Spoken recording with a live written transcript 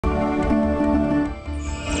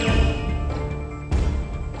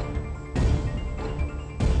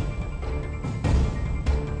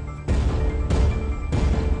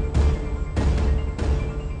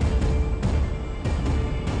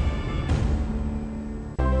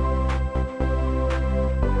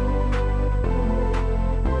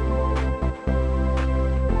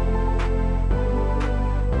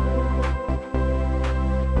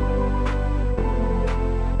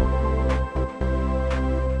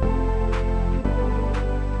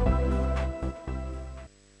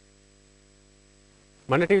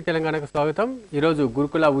మన టీవీ తెలంగాణకు స్వాగతం. ఈరోజు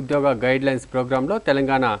గురుకుల ఉద్యోగ గైడ్ లైన్స్ ప్రోగ్రాంలో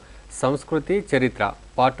తెలంగాణ సంస్కృతి చరిత్ర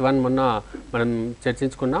పార్ట్ 1 మొన్న మనం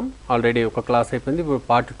చర్చించుకున్నాం. ఆల్రెడీ ఒక క్లాస్ అయిపోయింది. ఇప్పుడు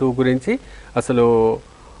పార్ట్ 2 గురించి అసలు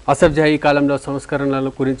అసఫ్ జాహీ కాలంలో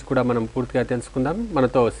సంస్కరణల గురించి కూడా మనం పూర్తిగా తెలుసుకుందాం.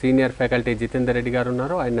 మనతో సీనియర్ ఫ్యాకల్టీ జితేందర్ రెడ్డి గారు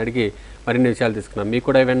ఉన్నారు. ఆయన అడిగి మరిన్ని విషయాలు తీసుకున్నాం. మీకు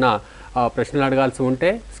కూడా ఏమైనా ప్రశ్నలు అడగాల్సి ఉంటే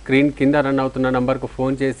స్క్రీన్ కింద రన్ అవుతున్న నంబర్కు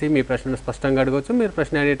ఫోన్ చేసి మీ ప్రశ్నను స్పష్టంగా అడగవచ్చు. మీరు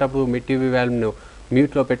ప్రశ్న అడిగేటప్పుడు మీ టీవీ వాల్యూమ్ను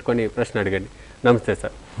మ్యూట్లో పెట్టుకొని ప్రశ్న అడగండి. నమస్తే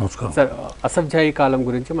సార్. నమస్కారం సార్, అసఫ్ జాహీ కాలం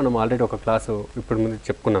గురించి మనం ఆల్రెడీ ఒక క్లాసు ఇప్పుడు ముందు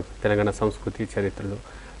చెప్పుకున్నాం. తెలంగాణ సంస్కృతి చరిత్రలో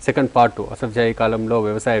సెకండ్ పార్ట్ అసఫ్ జాహీ కాలంలో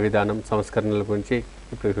వ్యవసాయ విధానం సంస్కరణల గురించి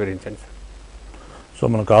ఇప్పుడు వివరించండి సార్. సో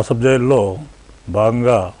మనకు అసఫ్ జాహీలో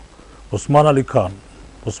భాగంగా ఉస్మాన్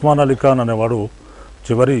అలీ ఖాన్ అనేవాడు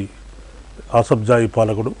చివరి అసఫ్ జాహీ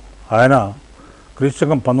పాలకుడు. ఆయన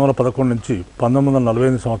క్రీస్తకం 1911 నుంచి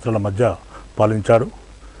 1948 సంవత్సరాల మధ్య పాలించాడు.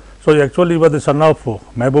 సో యాక్చువల్లీ ఈ was the son of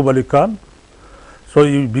Mahabub Ali Khan. So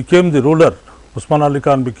he became the ruler. Usman Ali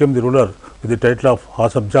Khan became the ruler with the title of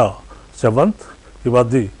Asif Jahis-II. He was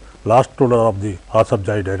the last ruler of the Asif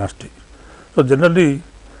Jahi dynasty. So generally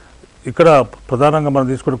ఇక్కడ ప్రధానంగా మనం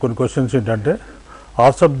తీసుకునే కొన్ని questions ఏంటంటే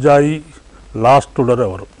Asaf Jahi last ruler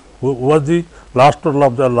ఎవరు? Who was the last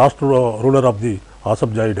ruler of the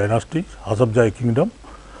Asaf Jahi dynasty, Asaf Jahi Kingdom,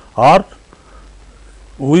 are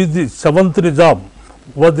who is the seventh Nizam?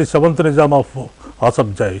 Was the seventh Nizam of Asif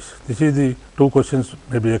Jahis? This is the two questions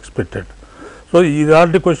may be expected. So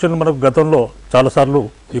ఇలాంటి question మనకు గతంలో చాలాసార్లు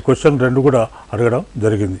ఈ question రెండు కూడా అడగడం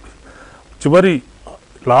జరిగింది. చివరి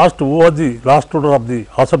last ruler of the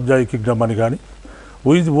Asaf Jahi Kingdom అని కానీ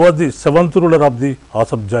was the seventh ruler of the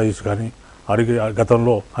Asaf Jahis కానీ అడిగి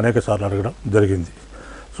గతంలో అనేక సార్లు అడగడం జరిగింది.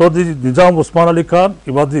 సో ది నిజాం ఉస్మాన్ అలీ ఖాన్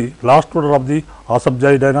ఈ was the last ruler of the Asaf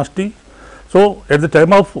Jahi dynasty. So at the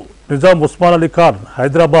time of Nizam Usman Ali Khan,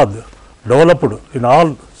 Hyderabad developed in all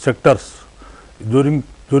sectors during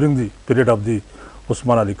the period of the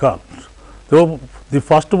Usman Ali Khan. So the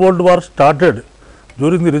First World War started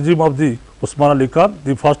during the regime of the Usman Ali Khan.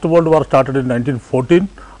 The First World War started in 1914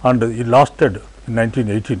 and it lasted in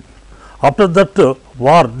 1918. After that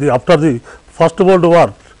war, after the First World War,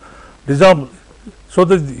 Nizam, so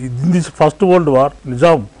in this First World War,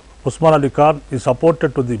 Nizam Usman Ali Khan is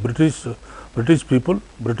supported to the British people,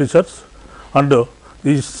 Britishers, and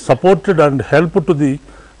he supported and helped to the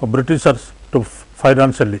Britishers to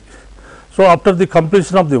financially. So after the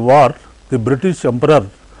completion of the war, the British Emperor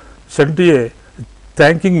sent a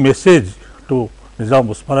thanking message to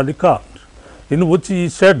Nizam Usman Ali Khan, in which he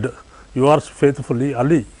said, "Yours faithfully,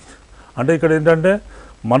 Ali." అంటే ఇక్కడ ఏంటంటే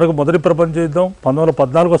మనకు మొదటి ప్రపంచ యుద్ధం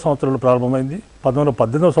 1914 సంవత్సరంలో ప్రారంభమైంది,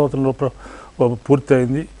 1918 సంవత్సరంలో పూర్తి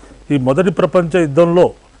అయింది. ఈ మొదటి ప్రపంచ యుద్ధంలో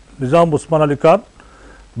నిజాం ఉస్మాన్ అలీ ఖాన్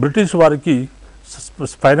బ్రిటిష్ వారికి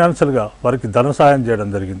ఫైనాన్షియల్గా వారికి ధన సాయం చేయడం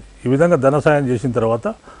జరిగింది. ఈ విధంగా ధన సాయం చేసిన తర్వాత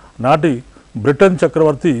నాటి బ్రిటన్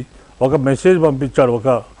చక్రవర్తి ఒక మెసేజ్ పంపించాడు,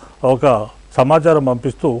 ఒక సమాచారం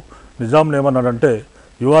పంపిస్తూ నిజాంని ఏమన్నాడంటే,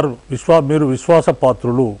 మీరు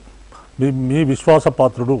విశ్వాసపాత్రులు,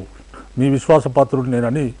 మీ విశ్వాసపాత్రుడు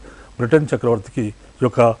నేనని బ్రిటన్ చక్రవర్తికి ఈ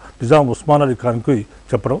యొక్క నిజాం ఉస్మాన్ అలీ ఖాన్కి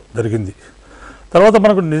చెప్పడం జరిగింది. తర్వాత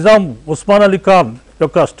మనకు నిజాం ఉస్మాన్ అలీ ఖాన్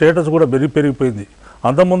యొక్క స్టేటస్ కూడా పెరిగిపోయింది.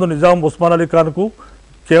 అంతకుముందు నిజాం ఉస్మాన్ అలీ ఖాన్కు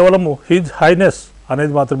కేవలం హిజ్ హైనెస్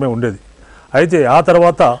అనేది మాత్రమే ఉండేది. అయితే ఆ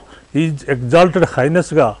తర్వాత హిజ్ ఎగ్జాల్టెడ్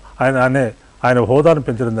హైనెస్గా ఆయన హోదాను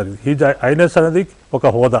పెంచడం జరిగింది. హిజ్ హైనెస్ అనేది ఒక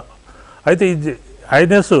హోదా. అయితే ఈ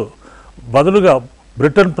హైనెస్ బదులుగా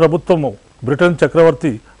బ్రిటన్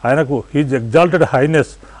చక్రవర్తి ఆయనకు హిజ్ ఎగ్జాల్టెడ్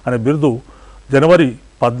హైనెస్ అనే బిరుదు జనవరి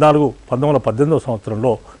 14, 1918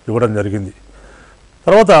 సంవత్సరంలో ఇవ్వడం జరిగింది.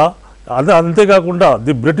 తర్వాత అంతేకాకుండా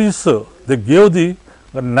the British the gave the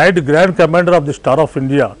night grand commander of the star of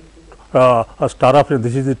India,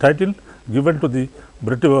 this is the title given to the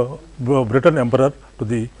Britain emperor to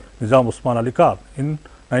the Nizam Osman Ali Khan in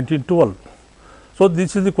 1912. So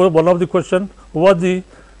this is the one of the question,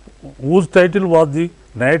 whose title was the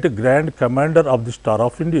Knight Grand Commander of the Star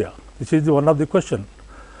of India? This is the one of the question.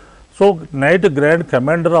 So night grand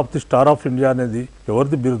commander of the star of India అనేది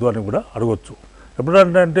ఎవరిది బిరుదు అని కూడా అడగవచ్చు.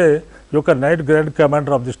 ఎప్పుడంటే ఈ యొక్క night grand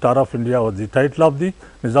commander of the star of India was the title of the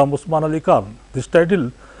Nizam Osman Ali Khan. This title,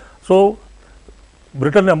 so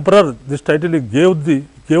Britain emperor this title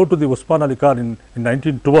gave to the Usman Ali Khan in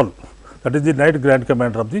 1912. That is the night grand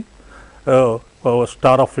commander of the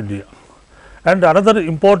star of India. And another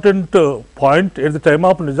important point, at the time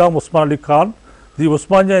of Nizam Usman Ali Khan, the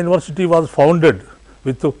Osmania University was founded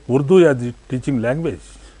with Urdu as the teaching language.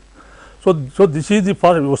 So this is the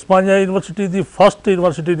first, Osmania University is the first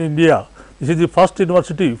university in India. This is the first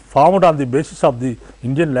university formed on the basis of the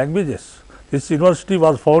Indian languages. This university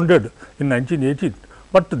was founded in 1918,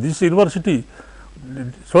 but this university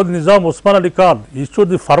So the Nizam Usman Ali Khan issued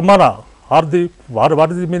the Farmana, or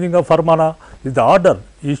what is the meaning of Farmana? Is the order.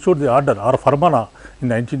 He issued the order or Farmana in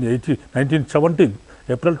 1917,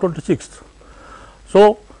 April 26th.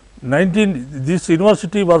 So this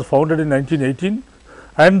university was founded in 1918,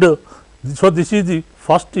 and so this is the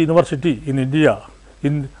first university in India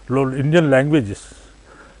in Indian languages.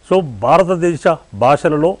 So భారతదేశ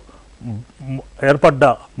భాషలలో ఏర్పడ్డ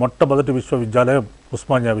మొట్టమొదటి విశ్వవిద్యాలయం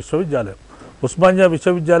ఉస్మానియా విశ్వవిద్యాలయం. ఉస్మానియా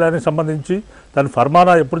విశ్వవిద్యాలయానికి సంబంధించి దాని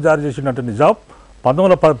ఫర్మానా ఎప్పుడు జారీ చేసిందంటే నిజాం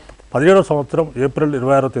 1917 సంవత్సరం ఏప్రిల్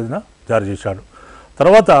 26వ తేదీన జారీ చేశాడు.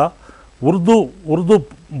 తర్వాత ఉర్దూ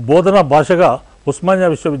బోధనా భాషగా ఉస్మానియా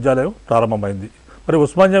విశ్వవిద్యాలయం ప్రారంభమైంది. మరి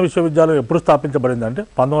ఉస్మానియా విశ్వవిద్యాలయం ఎప్పుడు స్థాపించబడింది అంటే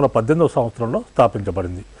 1918వ సంవత్సరంలో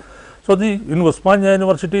స్థాపించబడింది. So in Usmania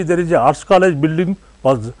University there is a arts college building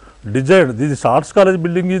was designed. This arts college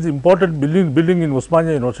building is important building in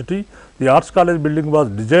Usmania University. The arts college building was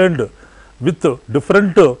designed with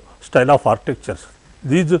different style of architectures.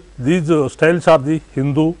 These styles are the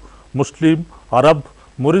Hindu, Muslim, Arab,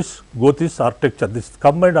 Moorish, Gothic architecture. This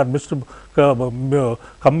combined or mixed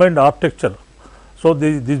combined architecture. So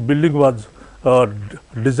this building was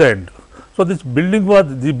designed. So this building was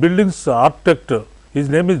the building's architect. His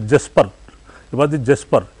name is Jesper. He was the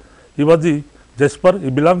Jesper. He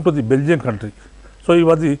belonged to the Belgian country. So he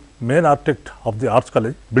was the main architect of the arts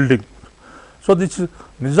college building. So this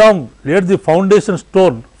Nizam laid the foundation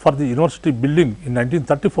stone for the university building in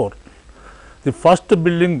 1934. The first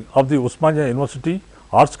building of the Usmania University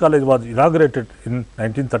Arts College was inaugurated in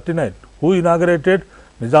 1939. Who inaugurated?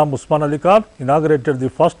 Nizam Usman Ali Khan inaugurated the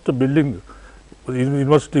first building,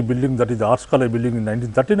 university building, that is the Arts College building, in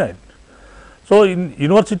 1939. So in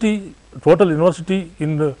university, total university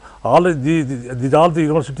in all the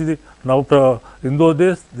university now in those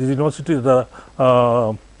days, this university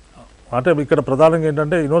అంటే ఇక్కడ ప్రధానంగా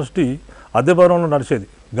ఏంటంటే university అద్దె భవనంలో నడిచేది,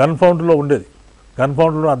 gun ఫౌండ్లో ఉండేది, gun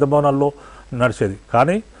ఫౌండ్లో అద్దె భవనాల్లో నడిచేది.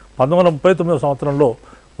 కానీ 1939 సంవత్సరంలో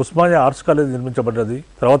ఉస్మానియా ఆర్ట్స్ కాలేజ్ నిర్మించబడ్డది.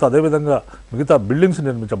 తర్వాత అదేవిధంగా మిగతా బిల్డింగ్స్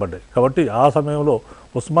నిర్మించబడ్డాయి. కాబట్టి ఆ సమయంలో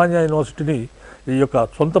ఉస్మానియా యూనివర్సిటీని ఈ యొక్క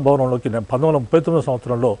సొంత భవనంలోకి 1939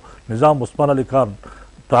 సంవత్సరంలో నిజాం ఉస్మాన్ అలీ ఖాన్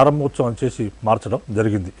ప్రారంభోత్సవం చేసి మార్చడం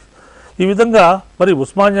జరిగింది. ఈ విధంగా మరి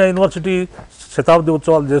ఉస్మానియా యూనివర్సిటీ శతాబ్ది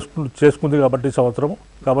ఉత్సవాలు చేసుకుంది కాబట్టి సంవత్సరం,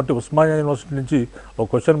 కాబట్టి ఉస్మానియా యూనివర్సిటీ నుంచి ఒక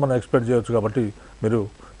క్వశ్చన్ మనం ఎక్స్పెక్ట్ చేయవచ్చు, కాబట్టి మీరు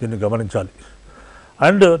దీన్ని గమనించాలి.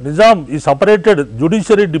 అండ్ నిజాం ఈ separated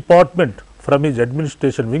judiciary department from his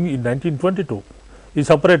administration wing in 1922. ఈ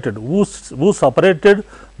separated who separated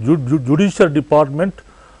judicial department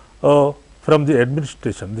from the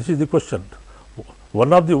administration? This is the question.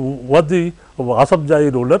 One of the Asif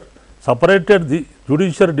Jahis ruler separated the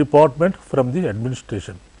judicial department from the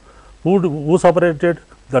administration. Who separated?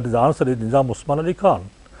 That is the answer is Nizam Usman Ali Khan.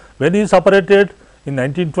 When he separated in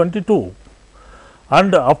 1922,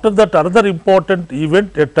 and after that another important event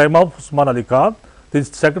at time of Usman Ali Khan, this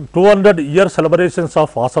second 200-year celebrations of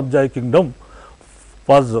Asif Jahis kingdom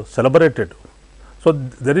was celebrated. So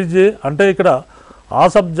there is a అంటే ఇక్కడ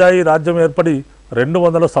ఆసఫ్ జాహీ రాజ్యం ఏర్పడి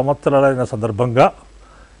 200 సంవత్సరాలైన సందర్భంగా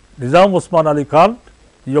నిజాం ఉస్మాన్ అలీ ఖాన్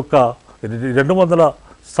ఈ యొక్క 200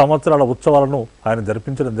 సంవత్సరాల ఉత్సవాలను ఆయన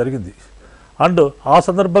జరిపించడం జరిగింది. అండ్ ఆ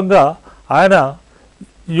సందర్భంగా ఆయన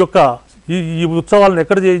ఈ ఉత్సవాలను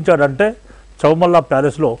ఎక్కడ చేయించాడంటే చౌమల్లా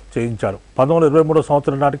ప్యాలెస్లో చేయించాడు. 1923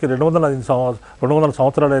 సంవత్సరం నాటికి 200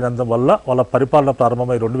 సంవత్సరాలు అయినందువల్ల, వాళ్ళ పరిపాలన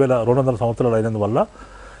ప్రారంభమై 200 సంవత్సరాలు అయినందువల్ల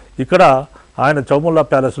ఇక్కడ ఆయన చౌమల్లా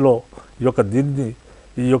ప్యాలెస్లో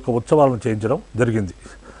ఈ యొక్క ఉత్సవాలను చేయించడం జరిగింది.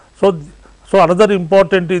 సో అనదర్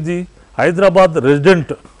ఇంపార్టెంట్ ఇది Hyderabad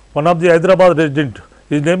resident, one of the Hyderabad resident,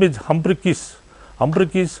 his name is హంప్రికీస్.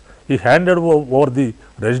 he handed over the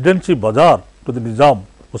residency bazaar to the Nizam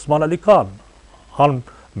Usman Ali Khan on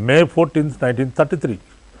May 14th, 1933.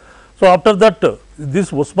 So after that,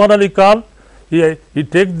 this Usman Ali Khan, he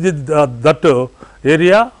takes that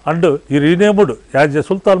area and he renamed as a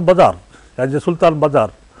Sultan Bazaar.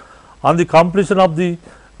 On the completion of the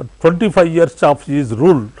 25 years of his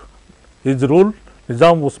rule,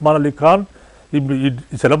 Nizam Usman Ali Khan, he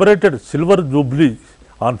celebrated Silver Jubilee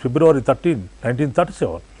on February 13,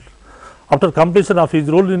 1937. After completion of his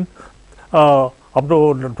rule in up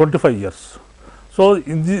to 25 years. So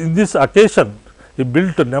in this occasion, he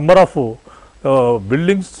built a number of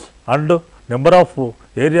buildings and number of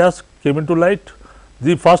areas came into light.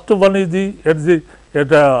 The first one is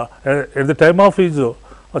at the time of his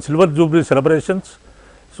Silver Jubilee celebrations.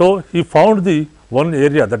 So he found the one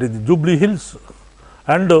area, that is the Jubilee Hills,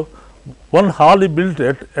 and one hall he built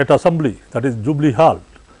at Assembly, that is Jubilee Hall.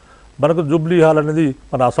 మనకు Jubilee hall అనేది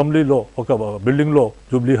మన అసెంబ్లీలో ఒక బిల్డింగ్లో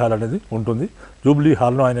Jubilee hall అనేది ఉంటుంది. Jubilee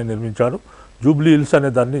హాల్ను ఆయన నిర్మించాడు. జూబ్లీ హిల్స్ అనే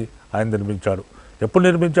దాన్ని ఆయన నిర్మించాడు. ఎప్పుడు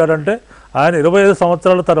నిర్మించాడంటే ఆయన 25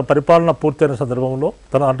 సంవత్సరాలు తన పరిపాలన పూర్తయిన సందర్భంలో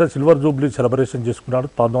అంటే సిల్వర్ జూబ్లీ సెలబ్రేషన్ చేసుకున్నాడు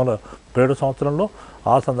 1937 సంవత్సరంలో.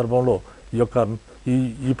 ఆ సందర్భంలో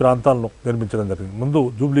ఈ ప్రాంతాలను నిర్మించడం జరిగింది. ముందు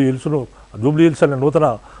జూబ్లీ హిల్స్ అనే నూతన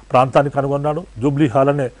ప్రాంతాన్ని కనుగొన్నాడు. జూబ్లీ హాల్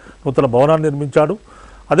అనే నూతన భవనాన్ని నిర్మించాడు.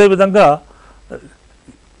 అదేవిధంగా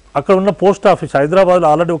అక్కడ ఉన్న పోస్ట్ ఆఫీస్, హైదరాబాద్లో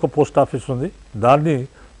ఆల్రెడీ ఒక పోస్ట్ ఆఫీస్ ఉంది, దాన్ని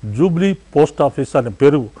జూబ్లీ పోస్ట్ ఆఫీస్ అనే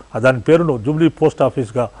దాని పేరును జూబ్లీ పోస్ట్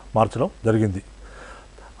ఆఫీస్గా మార్చడం జరిగింది.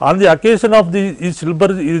 ఆన్ ది అకేషన్ ఆఫ్ ఈ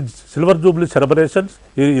సిల్వర్ జూబ్లీ సెలబ్రేషన్స్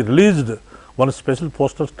ఈ released one special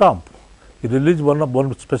postal stamp. He released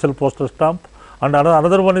one special postal stamp, and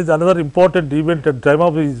another one is another important event at the time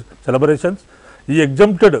of his celebrations. He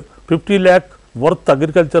exempted 50 lakh worth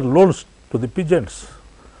agriculture loans to the peasants.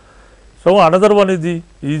 So another one is he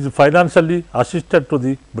is financially assisted to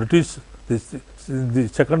the British in the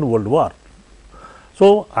Second World War. So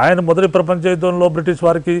ఆయన మొదటి ప్రపంచ యుద్ధంలో British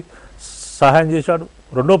వారికి సహాయం చేశాడు,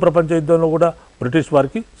 రెండో ప్రపంచ యుద్ధంలో కూడా బ్రిటిష్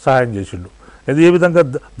వారికి సహాయం చేసిండు. ఇది ఏ విధంగా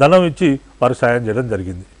ధనం ఇచ్చి వారికి సహాయం చేయడం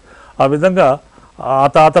జరిగింది. ఆ విధంగా ఆ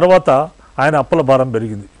తర్వాత ఆయన అప్పుల భారం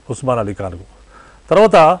పెరిగింది ఉస్మాన్ అలీ ఖాన్కు.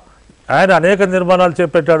 తర్వాత ఆయన అనేక నిర్మాణాలు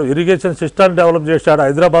చేపట్టాడు, ఇరిగేషన్ సిస్టాన్ని డెవలప్ చేశాడు.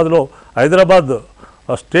 హైదరాబాద్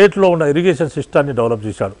స్టేట్లో ఉన్న ఇరిగేషన్ సిస్టాన్ని డెవలప్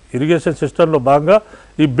చేశాడు. ఇరిగేషన్ సిస్టంలో భాగంగా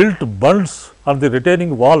ఈ built bunds on the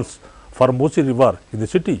retaining walls for Musi river in the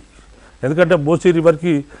city. ఎందుకంటే మూసీ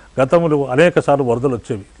రివర్కి గతంలో అనేక సార్లు వరదలు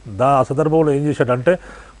వచ్చేవి. ఆ సందర్భంలో ఏం చేశాడంటే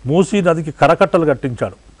మూసీ నదికి కరకట్టలు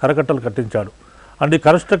కట్టించాడు. అండ్ ఈ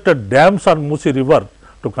constructed dams on Musi river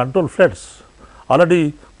to control floods. Already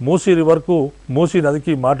Musi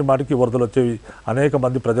నదికి మాటికి వరదలు వచ్చేవి, అనేక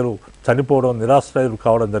మంది ప్రజలు చనిపోవడం, నిరాశ్రయులు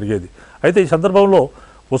కావడం జరిగేది. అయితే ఈ సందర్భంలో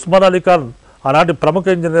ఉస్మాన్ అలీ ఖాన్ ఆనాటి ప్రముఖ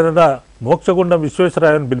ఇంజనీర్ అయిన మోక్షగుండం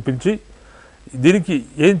విశ్వేశ్వరయ్యను పిలిపించి దీనికి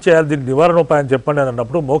ఏం చేయాలి, దీనికి నివారణోపాయం చెప్పండి అని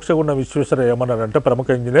అన్నప్పుడు మోక్షగుండం విశ్వేశ్వరయ్య ఏమన్నారంటే, ప్రముఖ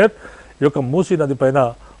ఇంజనీర్, ఈ యొక్క మూసీ నది పైన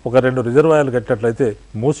ఒక 2 రిజర్వాయర్లు కట్టినట్లయితే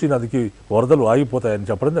మూసీ నదికి వరదలు ఆగిపోతాయని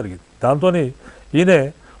చెప్పడం జరిగింది. దాంతో ఈయన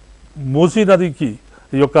మూసీ నదికి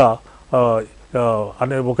ఈ యొక్క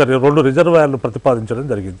అనే ఒక 2 రిజర్వాయర్లు ప్రతిపాదించడం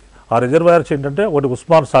జరిగింది. ఆ రిజర్వాయర్స్ ఏంటంటే, ఒకటి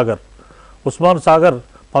ఉస్మాన్ సాగర్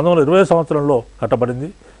 1920 సంవత్సరంలో కట్టబడింది.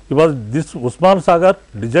 Osman Sagar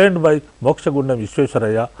designed by Mokshagundam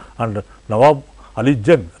Visvesvaraya and Nawab Ali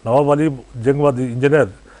Jung was the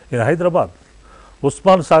engineer in Hyderabad.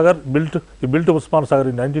 Usman Sagar he built Usman Sagar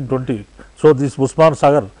in 1920. So this Usman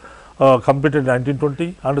Sagar completed in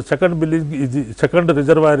 1920, and the second building is the second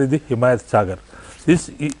reservoir is the Himayat Sagar.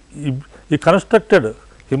 He constructed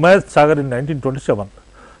Himayat Sagar in 1927.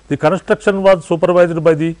 The construction was supervised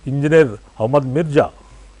by the engineer Ahmad Mirza,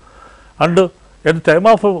 and at the time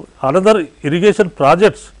of another irrigation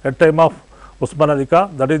projects at time of Usman Ali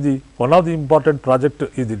Khan, that is one of the important project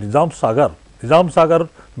is the Nizam Sagar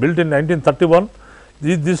built in 1931.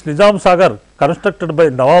 This Nizam Sagar constructed by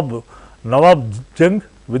Nawab Jung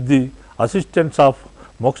with the assistance of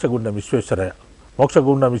Mokshagundam Vishwesvaraya.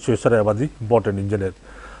 Mokshagundam Vishwesvaraya was the important engineer.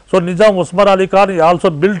 So Nizam Usman Ali Khan also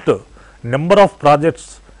built number of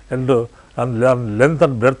projects and length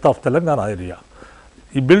and breadth of Telangana area.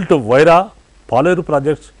 He built Vaira, Paleru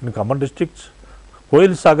projects in Khammam districts,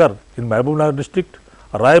 Koil Sagar in Mahbubnagar district,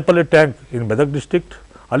 Rayapalli tank in Medak district,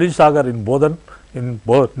 Ali Sagar in Bodhan in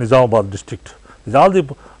Nizamabad district. These all the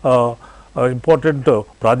important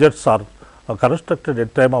projects are constructed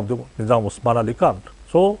at time of the Nizam Usman Ali Khan.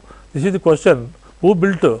 So this is the question, who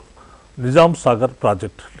built Nizam Sagar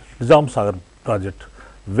project?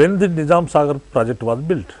 When the Nizam Sagar project was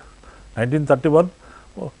built? 1931.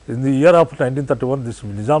 In the year of 1931, this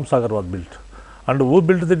Nizam Sagar was built. And who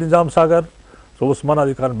built the Nizam Sagar? So Usman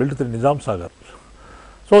Ali Khan built the Nizam Sagar.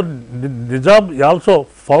 So Nizam also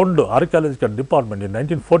found archaeological department in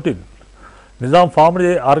 1914. Nizam formed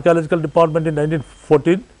a archaeological department in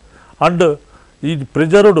 1914, and he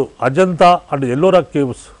preserved Ajanta and Ellora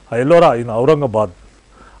caves, Ellora in Aurangabad,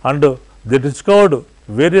 and they discovered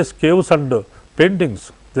various caves and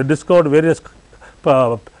paintings. They discovered various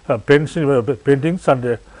paintings,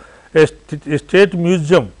 and a state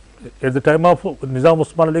museum at the time of Nizam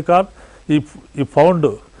Usman Ali Khan. He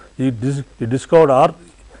discovered or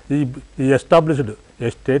he established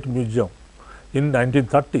a state museum in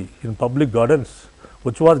 1930 in public gardens,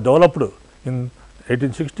 which was developed in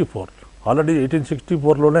 1864. Already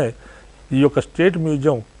 1864లోనే ఈ యొక్క state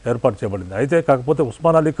museum ఏర్పాటు చేయబడింది. అయితే కాకపోతే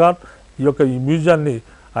ఉస్మాన్ అలీ ఖాన్ ఈ మ్యూజియాన్ని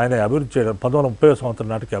ఆయన అభివృద్ధి చేయడం 1930 సంవత్సరం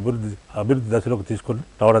నాటికి అభివృద్ధి దశలోకి తీసుకొని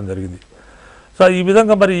రావడం జరిగింది. సో ఈ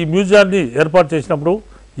విధంగా మరి ఈ మ్యూజియాన్ని ఏర్పాటు చేసినప్పుడు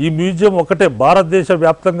ఈ మ్యూజియం ఒకటే భారతదేశ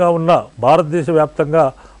వ్యాప్తంగా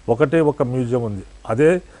ఒకటే ఒక మ్యూజియం ఉంది, అదే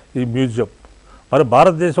ఈ మ్యూజియం. మరి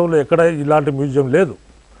భారతదేశంలో ఎక్కడ ఇలాంటి మ్యూజియం లేదు.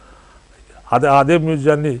 అదే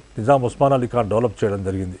మ్యూజియాన్ని నిజాం ఉస్మాన్ అలీ ఖాన్ డెవలప్ చేయడం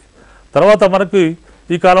జరిగింది. తర్వాత మనకి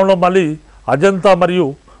ఈ కాలంలో మళ్ళీ అజంతా మరియు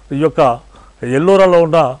ఈ యొక్క ఎల్లోరాలో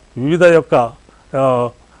ఉన్న వివిధ యొక్క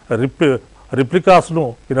రిప్లికాస్ను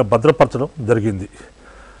ఈయన భద్రపరచడం జరిగింది.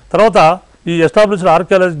 తర్వాత ఈ established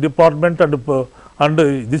archaeology department and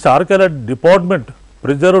this archaeology department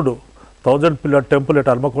preserved 1000 pillar temple at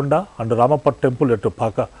Hanamkonda and Ramappa temple at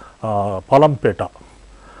Palampet.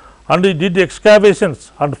 And he did excavations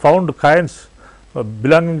and found coins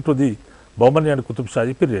belonging to the Bahmani and Qutub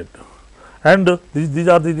Shahi period. And these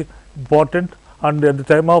are the important, and at the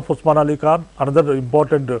time of Usman Ali Khan, another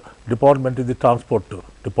important department is the transport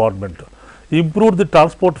department. He improved the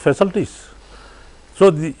transport facilities. So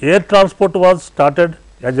the air transport was started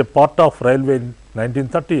as a part of railway in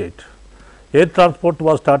 1938. Air transport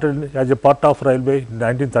was started as a part of railway in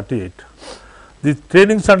 1938. The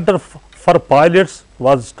training center for pilots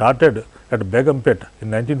was started at Begumpet in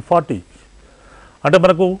 1940. అంటే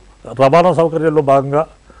మనకు రవాణా సౌకర్యాల్లో భాగంగా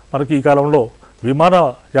మనకి ఈ కాలంలో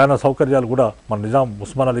విమానయాన సౌకర్యాలు కూడా మన నిజాం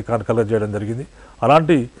ఉస్మాన్ అలీ ఖాన్ కలగజేయడం జరిగింది.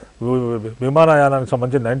 అలాంటి విమానయానానికి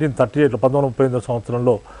సంబంధించి 1938 1938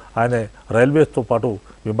 సంవత్సరంలో ఆయన రైల్వేస్తో పాటు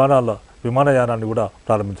విమానయానాన్ని కూడా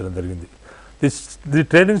ప్రారంభించడం జరిగింది. The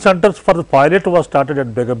training centres for the pilot was started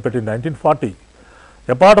at Begumpet in 1940.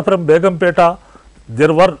 Apart from Begumpet,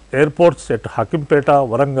 there were airports at Hakimpeta,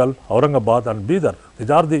 Warangal, Aurangabad and Bidar.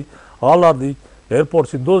 All are the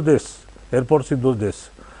airports in those days.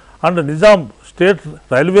 And Nizam State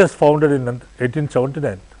Railways founded in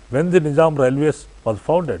 1879. When the Nizam Railways was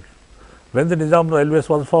founded?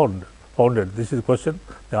 Founded? This is the question.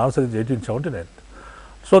 The answer is 1879.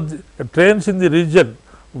 So the trains in the region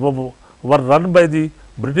were run by the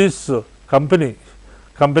British company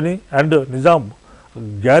and Nizam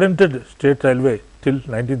guaranteed state railway till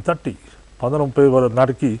 1930. 1930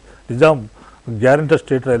 నాటికి Nizam guaranteed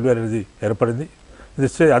state railway అనేది ఏర్పడింది.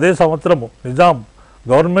 అదే సంవత్సరము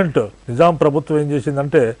నిజాం ప్రభుత్వం ఏం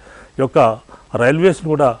చేసిందంటే ఈ యొక్క రైల్వేస్ని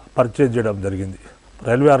కూడా పర్చేజ్ చేయడం జరిగింది.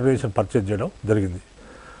 రైల్వే ఆర్గనైజేషన్ పర్చేజ్ చేయడం జరిగింది.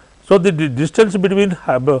 So the distance between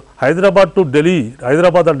Hyderabad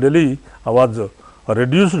and Delhi was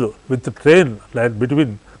reduced with train line between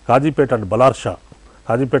Kazipet and Balarshah.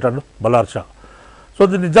 So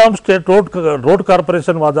the Nizam State Road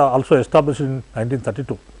Corporation was also established in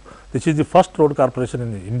 1932. This is the first road corporation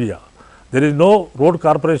in India. There is no road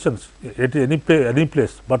corporations at any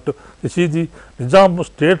place, but this is the Nizam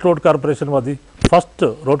State Road Corporation was the first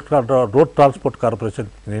road transport corporation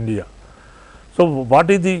in India. So what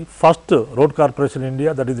is the first road corporation in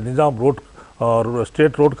India? That is the Nizam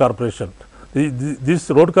State Road Corporation. This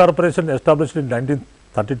road corporation established in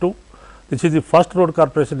 1932. This is the first road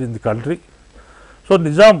corporation in the country. So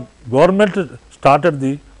Nizam government started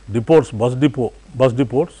the bus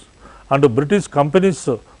depots, and British companies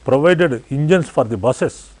provided engines for the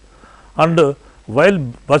buses. And while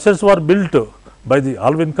buses were built by the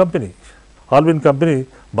Alvin company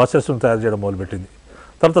buses తయారు చేయడం మొదలుపెట్టింది.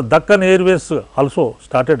 తర్వాత Deccan Airways also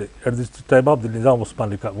started at this time of the Nizam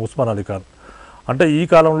Osman Ali Khan. అంటే ఈ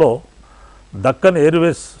కాలంలో Deccan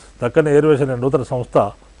Airways అనే నూతన సంస్థ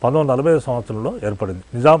 1940 సంవత్సరంలో ఏర్పడింది.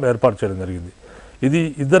 నిజాం ఏర్పాటు చేయడం జరిగింది. ఇది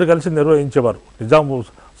ఇద్దరు కలిసి నిర్వహించేవారు.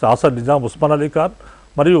 నిజాం ఉస్మాన్ అలీ ఖాన్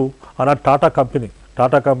మరియు ఆనాటి టాటా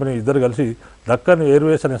కంపెనీ ఇద్దరు కలిసి దక్కన్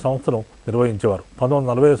ఎయిర్వేస్ అనే సంస్థను నిర్వహించేవారు.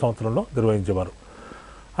 1940 సంవత్సరంలో నిర్వహించేవారు.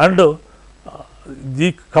 And the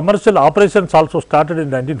commercial operations also started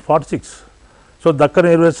in 1946. So Deccan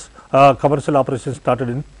Airways commercial operations started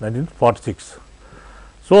in 1946.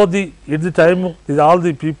 So at the time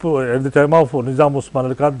of Nizam Usman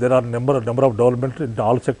Ali Khan, there are number of development in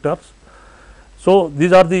all sectors. So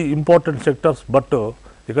these are the important sectors, but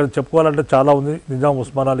ఇక్కడ చెప్పుకోవాలంటే చాలా ఉంది. నిజాం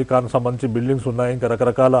ఉస్మాన్ అలీ ఖాన్ సంబంధించి buildings ఉన్నాయి, ఇంకా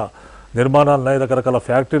రకరకాల నిర్మాణాలు ఉన్నాయి, రకరకాల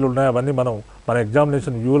ఫ్యాక్టరీలు ఉన్నాయి. అవన్నీ మన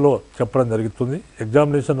ఎగ్జామినేషన్ వ్యూలో చెప్పడం జరుగుతుంది.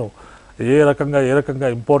 ఎగ్జామినేషన్ ఏ రకంగా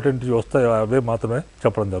ఇంపార్టెంట్ వస్తాయో అవే మాత్రమే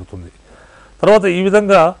చెప్పడం జరుగుతుంది. తర్వాత ఈ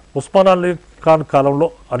విధంగా ఉస్మాన్ అలీ ఖాన్ కాలంలో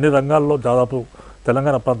అన్ని రంగాల్లో దాదాపు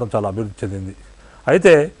తెలంగాణ ప్రాంతం చాలా అభివృద్ధి చెందింది.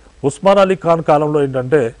 అయితే ఉస్మాన్ అలీ ఖాన్ కాలంలో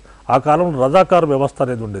ఏంటంటే ఆ కాలంలో రజాకార్ వ్యవస్థ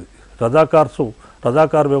అనేది ఉండేది.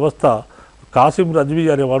 రజాకార్ వ్యవస్థ కాసిం రజ్వీ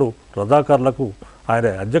అనేవాడు రజాకార్లకు ఆయన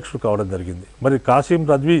అధ్యక్షుడు కావడం జరిగింది. మరి కాసిం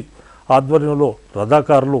రజ్వీ ఆధ్వర్యంలో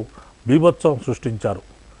రజాకారులు బీభత్సం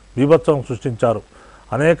సృష్టించారు.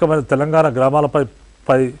 అనేకమైన తెలంగాణ గ్రామాలపై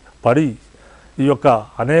పడి ఈ యొక్క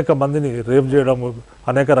అనేక మందిని రేప్ చేయడము,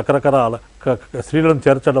 అనేక రకరకాల స్త్రీలను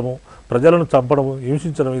చేర్చడము, ప్రజలను చంపడము,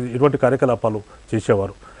 హింసించడం, ఇటువంటి కార్యకలాపాలు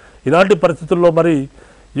చేసేవారు. ఇలాంటి పరిస్థితుల్లో మరి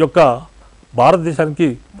ఈ యొక్క భారతదేశానికి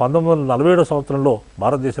 1947 సంవత్సరంలో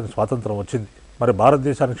భారతదేశానికి స్వాతంత్రం వచ్చింది. మరి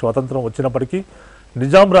భారతదేశానికి స్వాతంత్రం వచ్చినప్పటికీ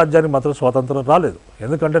నిజాం రాజ్యానికి మాత్రం స్వాతంత్రం రాలేదు.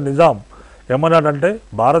 ఎందుకంటే నిజాం ఏమన్నాడంటే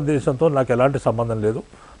భారతదేశంతో నాకు ఎలాంటి సంబంధం లేదు,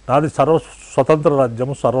 నాది స్వతంత్ర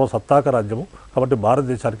రాజ్యము, సర్వసత్తాక రాజ్యము, కాబట్టి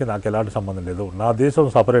భారతదేశానికి నాకు ఎలాంటి సంబంధం లేదు, నా దేశం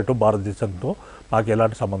సపరేటు, భారతదేశంతో నాకు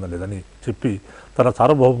ఎలాంటి సంబంధం లేదని చెప్పి తన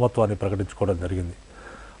సార్వభౌమత్వాన్ని ప్రకటించుకోవడం జరిగింది.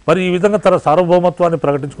 మరి ఈ విధంగా తన సార్వభౌమత్వాన్ని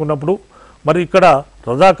ప్రకటించుకున్నప్పుడు మరి ఇక్కడ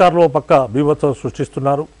రజాకారులు పక్క బీభత్సం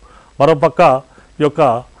సృష్టిస్తున్నారు, మరోపక్క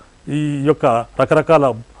ఈ యొక్క రకరకాల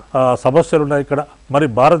సమస్యలు ఉన్నాయి ఇక్కడ. మరి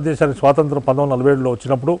భారతదేశానికి స్వాతంత్రం 1947లో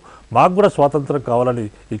వచ్చినప్పుడు మాకు కూడా స్వాతంత్రం కావాలని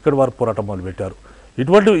ఇక్కడి వారు పోరాటం మొదలుపెట్టారు.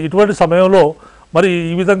 ఇటువంటి సమయంలో మరి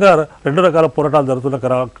ఈ విధంగా 2 రకాల పోరాటాలు జరుగుతున్న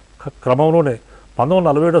క్రమంలోనే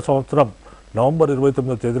 1947 సంవత్సరం నవంబర్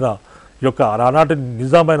 29వ తేదీన ఆనాటి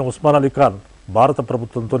నిజామైన ఉస్మాన్ అలీ ఖాన్ భారత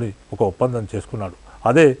ప్రభుత్వంతో ఒక ఒప్పందం చేసుకున్నాడు.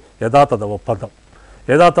 అదే యథాతథ ఒప్పందం.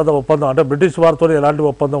 యథాతథ ఒప్పందం అంటే బ్రిటిష్ వారితో ఎలాంటి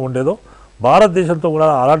ఒప్పందం ఉండేదో భారతదేశంతో కూడా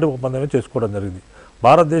అలాంటి ఒప్పందమే చేసుకోవడం జరిగింది.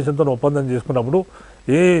 భారతదేశంతో ఒప్పందం చేసుకున్నప్పుడు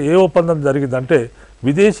ఏ ఒప్పందం జరిగిందంటే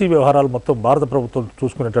విదేశీ వ్యవహారాలు మొత్తం భారత ప్రభుత్వం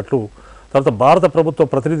చూసుకునేటట్లు, తర్వాత భారత ప్రభుత్వ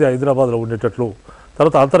ప్రతినిధి హైదరాబాద్లో ఉండేటట్లు,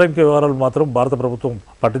 తర్వాత అంతరంగ వ్యవహారాలు మాత్రం భారత ప్రభుత్వం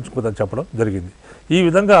పట్టించుకుందని చెప్పడం జరిగింది. ఈ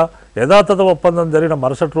విధంగా యథాతథ ఒప్పందం జరిగిన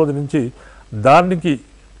మరుసటి రోజు నుంచి దానికి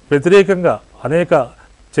వ్యతిరేకంగా అనేక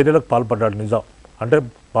చర్యలకు పాల్పడ్డాడు నిజాం. అంటే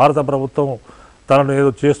భారత ప్రభుత్వం తనను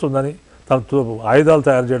ఏదో చేస్తుందని తన ఆయుధాలు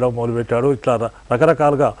తయారు చేయడం మొదలుపెట్టాడు. ఇట్లా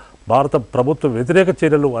రకరకాలుగా భారత ప్రభుత్వ వ్యతిరేక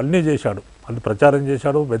చర్యలు అన్నీ చేశాడు, అన్ని ప్రచారం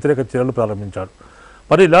చేశాడు, వ్యతిరేక చర్యలు ప్రారంభించాడు.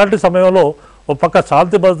 మరి ఇలాంటి సమయంలో ఒక పక్క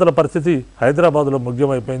శాంతి భద్రతల పరిస్థితి హైదరాబాద్లో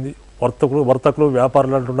ముఖ్యమైపోయింది. వర్తకులు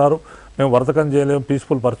వ్యాపారులు అంటున్నారు మేము వర్తకం చేయలేము,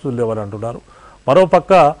 పీస్ఫుల్ పరిస్థితులు లేవని అంటున్నారు.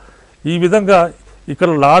 మరోపక్క ఈ విధంగా ఇక్కడ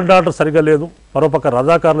లా అండ్ ఆర్డర్ సరిగా లేదు, మరోపక్క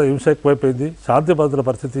రజాకారుల హింస ఎక్కువైపోయింది, శాంతి భద్రతల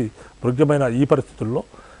పరిస్థితి ముఖ్యమైన ఈ పరిస్థితుల్లో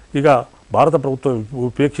ఇక భారత ప్రభుత్వం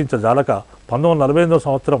ఉపేక్షించజాలక 1948వ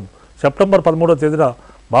సంవత్సరం సెప్టెంబర్ 13వ తేదీన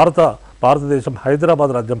భారతదేశం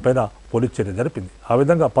హైదరాబాద్ రాజ్యం పైన పోలీస్ చర్య జరిపింది. ఆ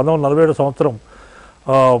విధంగా 1947 సంవత్సరం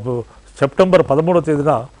సెప్టెంబర్ 13వ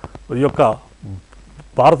తేదీన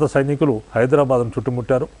భారత సైనికులు హైదరాబాద్ను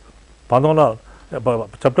చుట్టుముట్టారు.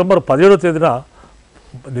 సెప్టెంబర్ 17వ తేదీన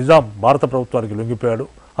నిజాం భారత ప్రభుత్వానికి లొంగిపోయాడు.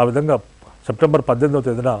 ఆ విధంగా సెప్టెంబర్ 18వ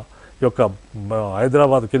తేదీన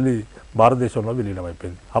హైదరాబాద్కి వెళ్ళి భారతదేశంలో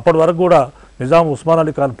విలీనమైపోయింది. అప్పటి వరకు కూడా నిజాం ఉస్మాన్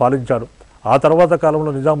అలీ ఖాన్ పాలించాడు. ఆ తర్వాత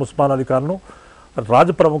కాలంలో నిజాం ఉస్మాన్ అలీ ఖాన్ను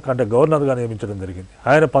రాజప్రముఖ్ అంటే గవర్నర్గా నియమించడం జరిగింది.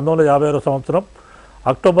 ఆయన 1956 సంవత్సరం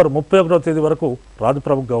అక్టోబర్ 31వ తేదీ వరకు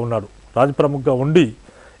రాజప్రముఖగా ఉన్నాడు. రాజప్రముఖగా ఉండి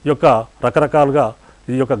రకరకాలుగా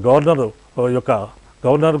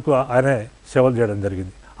గవర్నర్కు ఆయనే సేవలు చేయడం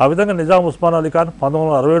జరిగింది. ఆ విధంగా నిజాం ఉస్మాన్ అలీ ఖాన్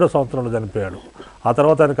 1967 సంవత్సరంలో చనిపోయాడు. ఆ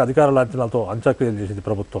తర్వాత ఆయనకు అధికార లాంఛనాలతో అంత్యక్రియలు చేసింది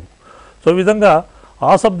ప్రభుత్వం. సో ఈ విధంగా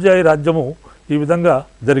ఆసఫ్జాయి రాజ్యము ఈ విధంగా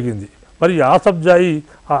జరిగింది. మరి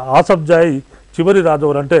ఆసఫ్జాయి చివరి రాజు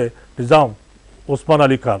ఎవరంటే నిజాం ఉస్మాన్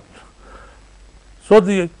అలీ ఖాన్. సో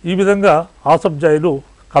ఈ విధంగా ఆసఫ్జాయిలు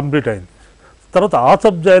కంప్లీట్ అయింది. తర్వాత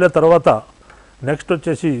ఆసఫ్జాయిల తర్వాత నెక్స్ట్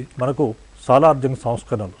వచ్చేసి మనకు సాలార్జంగ్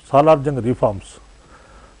సంస్కరణలు, సాలార్జంగ్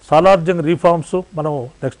రీఫార్మ్స్ మనం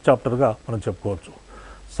నెక్స్ట్ చాప్టర్గా మనం చెప్పుకోవచ్చు.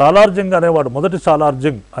 సాలార్జంగ్ అనేవాడు మొదటి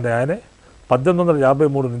సాలార్జంగ్ అనే ఆయనే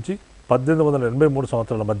 1853 నుంచి 1883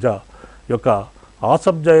 సంవత్సరాల మధ్య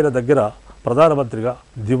ఆసఫ్జాయిల దగ్గర ప్రధానమంత్రిగా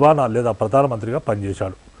దివానా లేదా ప్రధానమంత్రిగా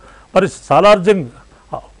పనిచేశాడు. మరి Salar Jung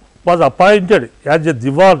was appointed as a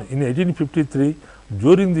Diwan in 1853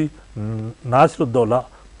 during the నాసిరుద్దౌలా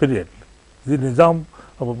period. The Nizam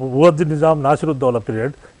Nasiruddaulah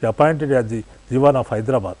period, he appointed as the Diwan of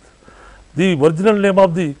Hyderabad. The original name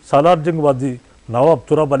of the Salarjung was the Nawab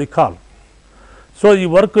Turab Ali Khan. So he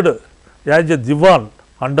worked as a Diwan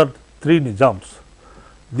under 3 Nizams.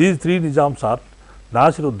 These 3 Nizams are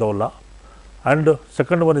Nasiruddaulah, and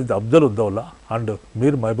second one is the Afzaluddaulah and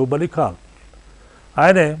Mir Mahbub Ali Khan.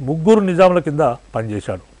 ఆయనే 3 నిజాముల కింద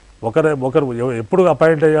పనిచేశాడు. ఒకరు ఎప్పుడు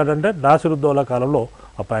appoint అయ్యాడంటే నాసిరుద్దౌలా కాలంలో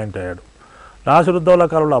appoint అయ్యాడు. నాసిరుద్దౌలా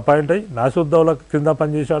కాలంలో appoint అయ్యి నాసిరుద్దౌలా కింద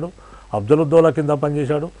పనిచేశాడు, అఫ్జలుద్దౌలా కింద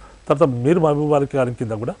పనిచేశాడు, తర్వాత మీర్ మహబూబ్ అలీ ఖాన్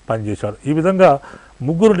కింద కూడా పనిచేశాడు. ఈ విధంగా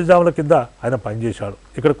 3 నిజాముల కింద ఆయన పనిచేశాడు.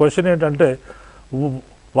 ఇక్కడ క్వశ్చన్ ఏంటంటే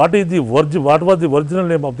what was the original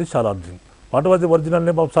name of the Salar Jung? What was the original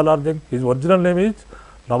name of Salar Jung? His original name is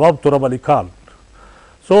Nawab Turab Ali Khan.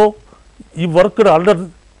 So he worked under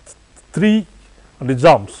 3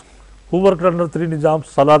 Nizams. Who worked under 3 Nizams?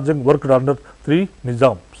 Salarjung worked under 3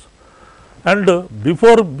 Nizams. And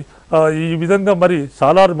before ఈ విధంగా మరి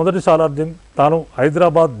మొదటి సాలార్జంగ్ తాను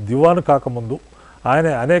హైదరాబాద్ దివాన్ కాకముందు ఆయన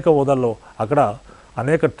అనేక హోదాల్లో అక్కడ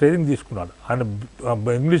అనేక ట్రైనింగ్ తీసుకున్నాడు. ఆయన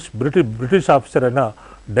బ్రిటిష్ ఆఫీసర్ అయిన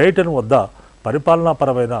డైటన్ వద్ద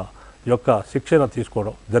పరిపాలనాపరమైన శిక్షణ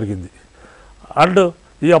తీసుకోవడం జరిగింది. అండ్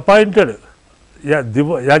ఈ appointed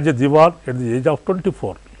as a Diwan at the age of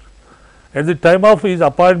 24. At the time of his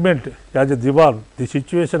appointment as a Diwan, the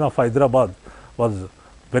situation of Hyderabad was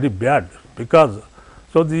very bad. Because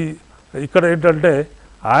so ఇక్కడ ఏంటంటే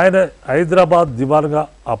ఆయన హైదరాబాద్ దివాన్గా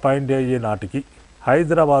అపాయింట్ అయ్యే నాటికి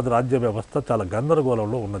హైదరాబాద్ రాజ్య వ్యవస్థ చాలా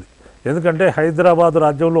గందరగోళంలో ఉన్నది. ఎందుకంటే హైదరాబాద్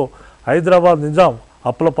రాజ్యంలో హైదరాబాద్ నిజాం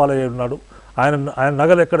అప్పుల పాలయ్యి ఉన్నాడు. ఆయన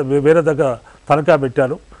నగలు ఎక్కడ వేరే దగ్గర తనఖా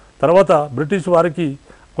పెట్టారు. తర్వాత బ్రిటిష్ వారికి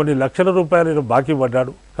కొన్ని లక్షల రూపాయలు బాకీ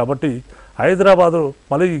పడ్డాడు. కాబట్టి హైదరాబాదు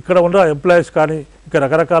మళ్ళీ ఇక్కడ ఉన్న ఎంప్లాయీస్ కానీ ఇక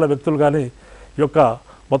రకరకాల వ్యక్తులు కానీ ఈ యొక్క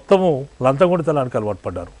మొత్తము లంచగొండితనానికి అలవాటు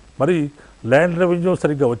పడ్డారు. మరి ల్యాండ్ రెవెన్యూ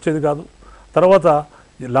సరిగ్గా వచ్చేది కాదు. తర్వాత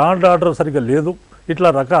లా అండ్ ఆర్డర్ సరిగ్గా లేదు. ఇట్లా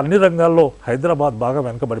అన్ని రంగాల్లో హైదరాబాద్ బాగా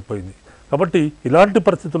వెనకబడిపోయింది. కాబట్టి ఇలాంటి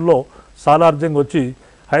పరిస్థితుల్లో సాలార్జంగ్ వచ్చి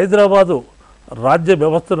హైదరాబాదు రాజ్య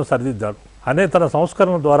వ్యవస్థను సరిదిద్దాడు. తన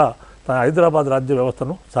సంస్కరణ ద్వారా తన హైదరాబాద్ రాజ్య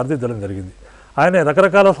వ్యవస్థను సరిదిద్దడం జరిగింది. ఆయన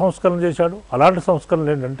రకరకాల సంస్కరణలు చేశాడు. అలాంటి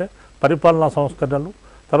సంస్కరణలు ఏంటంటే పరిపాలనా సంస్కరణలు,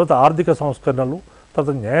 తర్వాత ఆర్థిక సంస్కరణలు,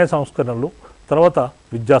 తర్వాత న్యాయ సంస్కరణలు, తర్వాత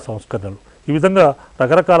విద్యా సంస్కరణలు, ఈ విధంగా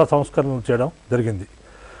రకరకాల సంస్కరణలు చేయడం జరిగింది.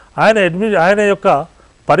 ఆయన యొక్క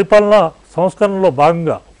పరిపాలనా సంస్కరణలో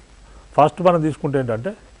భాగంగా ఫస్ట్ మనం తీసుకుంటే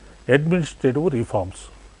ఏంటంటే administrative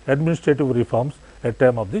reforms at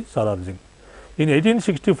time of the Salar Jung. In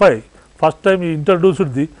 1865, first time he introduced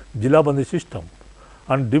the Jilabandi system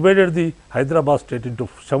and divided the Hyderabad state into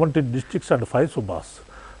 17 districts and 5 subas.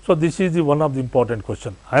 So this is the one of the important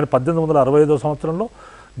question. ఆయన 1865 సంవత్సరంలో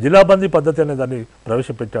జిలాబందీ పద్ధతి అనే దాన్ని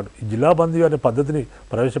ప్రవేశపెట్టాడు. ఈ జిలాబందీ అనే పద్ధతిని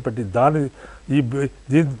ప్రవేశపెట్టి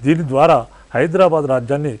దీని ద్వారా హైదరాబాద్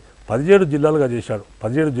రాజ్యాన్ని 17 జిల్లాలుగా చేశాడు.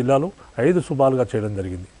 17 జిల్లాలు 5 సుబాలుగా చేయడం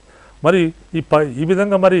జరిగింది. మరి ఈ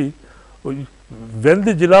విధంగా మరి when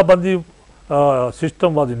the జిలాబందీ system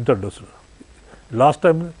was introduced. Last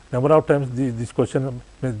time, number of times this question,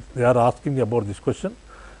 they are asking about this question.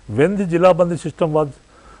 When the Jilabandi system was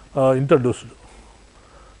introduced.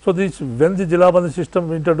 So when the Jilabandi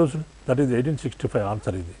system introduced, that is 1865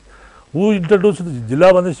 answer is. Who introduced the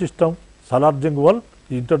Jilabandi system? Salarjung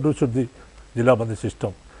he introduced the Jilabandi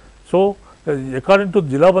system. So according to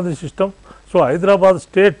Jilabandi system, so Hyderabad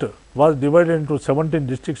state was divided into 17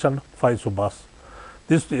 districts and 5 subas.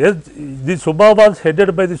 The Suba was headed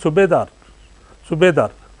by the Subedar.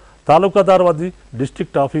 Talukadar was the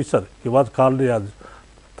district officer. He was called as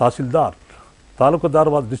Tahsildar. Talukadar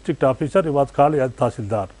was district officer. He was called as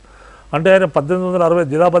Tahsildar. అంటే ఆయన 1860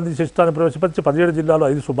 జిలాబందీ సిస్టాన్ని ప్రవేశపెట్టి 17 జిల్లాలో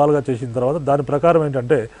 5 సుబాలుగా చేసిన తర్వాత దాని ప్రకారం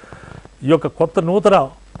ఏంటంటే ఈ యొక్క కొత్త నూతన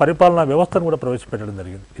పరిపాలనా వ్యవస్థను కూడా ప్రవేశపెట్టడం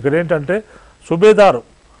జరిగింది. ఇక్కడ ఏంటంటే సుబేదార్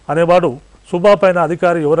అనేవాడు సుబా పైన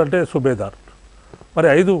అధికారి ఎవరంటే సుబేదార్. మరి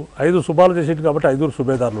 5 సుబాలు చేసేది కాబట్టి 5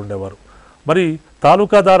 సుబేదారులు ఉండేవారు. మరి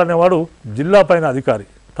తాలూకాదార్ అనేవాడు జిల్లా పైన అధికారి.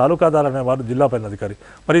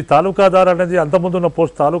 మరి తాలూకాదార్ అనేది అంతకుముందు ఉన్న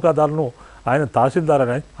పోస్ట్ తాలూకాదార్ను ఆయన తహసీల్దార్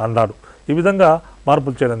అని అన్నాడు. ఈ విధంగా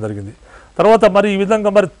మార్పులు చేయడం జరిగింది. తర్వాత మరి ఈ విధంగా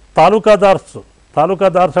మరి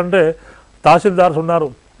తాలూకాదార్స్ అంటే తహసీల్దార్స్ ఉన్నారు.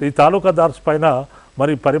 ఈ తాలూకాదార్స్ పైన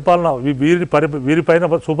మరి పరిపాలన వీరిపైన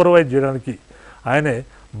సూపర్వైజ్ చేయడానికి ఆయనే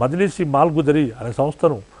మజ్లిస్ మాల్గుదరి అనే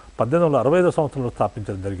సంస్థను 1865 సంవత్సరంలో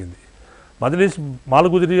స్థాపించడం జరిగింది. మజ్లిస్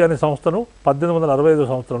మాల్గుదరి అనే సంస్థను 1865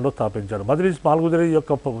 సంవత్సరంలో స్థాపించాడు. మజ్లిస్ మాల్గుదరి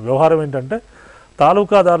యొక్క వ్యవహారం ఏంటంటే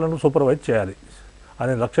తాలూకాదారులను సూపర్వైజ్ చేయాలి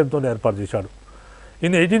అనే లక్ష్యంతో ఏర్పాటు చేశాడు.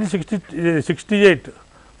 In 1868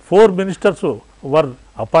 4 ministers were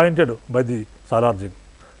appointed by the Salarjung.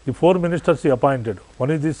 The 4 ministers he appointed.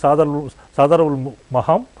 One is the Sadarul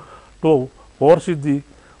Maham to oversee the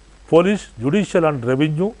police, judicial and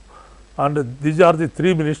revenue, and these are the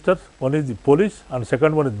 3 ministers. One is the police and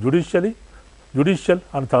second one is judicial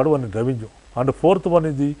and third one is revenue, and fourth one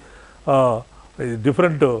is the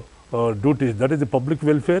different duties, that is the public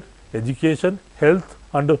welfare, education, health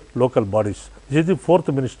and local bodies. This is the 4th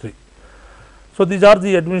ministry. So these are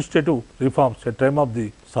the administrative reforms at time of the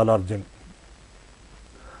Salarjung.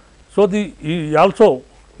 So he also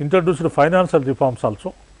introduced financial reforms also,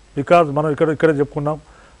 because మనం ఇక్కడ చెప్పుకున్నాం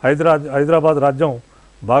హైదరాబాద్ రాజ్యం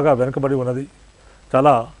బాగా వెనుకబడి ఉన్నది,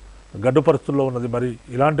 చాలా గడ్డు పరిస్థితుల్లో ఉన్నది. మరి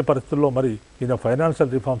ఇలాంటి పరిస్థితుల్లో మరి ఈయన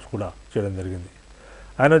ఫైనాన్షియల్ రిఫార్మ్స్ కూడా చేయడం జరిగింది.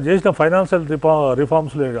 ఆయన చేసిన ఫైనాన్షియల్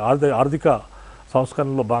రిఫార్మ్స్లో ఆర్థిక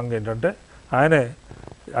సంస్కరణలో భాగంగా ఏంటంటే ఆయనే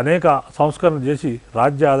అనేక సంస్కరణలు చేసి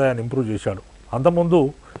రాజ్య ఆదాయాన్ని ఇంప్రూవ్ చేశాడు. అంతకుముందు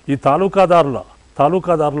ఈ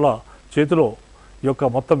తాలూకాదారుల చేతిలో ఈ యొక్క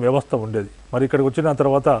మొత్తం వ్యవస్థ ఉండేది. మరి ఇక్కడికి వచ్చిన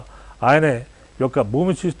తర్వాత ఆయనే ఈ యొక్క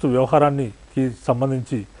భూమి శిస్తు వ్యవహారానికి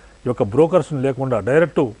సంబంధించి ఈ యొక్క బ్రోకర్స్ని లేకుండా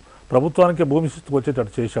డైరెక్టు ప్రభుత్వానికి భూమి శిస్తుకు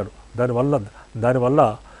వచ్చేటట్టు చేశాడు. దానివల్ల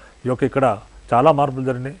ఈ యొక్క ఇక్కడ చాలా మార్పులు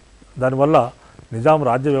జరిగినాయి. దానివల్ల నిజాం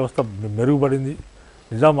రాజ్య వ్యవస్థ మెరుగుపడింది.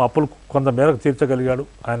 నిజాం అప్పులు కొంత మేరకు తీర్చగలిగాడు.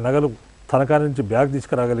 ఆయన నగలు తనఖా నుంచి బ్యాగ్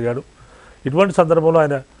తీసుకురాగలిగాడు. ఇటువంటి సందర్భంలో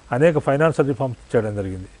ఆయన అనేక ఫైనాన్షియల్ రిఫార్మ్స్ చేయడం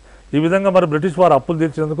జరిగింది. ఈ విధంగా మరి బ్రిటిష్ వారు అప్పులు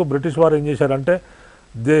తీర్చినందుకు బ్రిటిష్ వారు ఏం చేశారంటే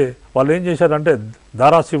వాళ్ళు ఏం చేశారంటే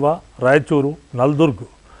ధారాశివ, రాయచూరు, నల్దుర్గ్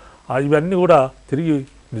ఇవన్నీ కూడా తిరిగి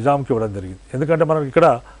నిజాంకి ఇవ్వడం జరిగింది. ఎందుకంటే మనం ఇక్కడ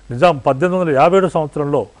నిజాం 1857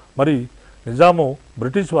 సంవత్సరంలో మరి నిజాము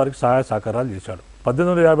బ్రిటిష్ వారికి సహాయ సహకారాలు చేశాడు.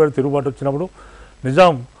 1857 తిరుగుబాటు వచ్చినప్పుడు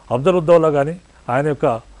నిజాం అఫ్జలుద్దౌలా కానీ ఆయన యొక్క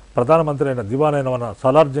ప్రధానమంత్రి అయిన దివాన్ అయిన మన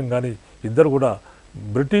సలార్జంగ్ కానీ ఇద్దరు కూడా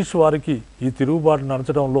బ్రిటిష్ వారికి ఈ తిరుగుబాటును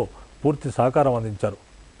అణచడంలో పూర్తి సహకారం అందించారు.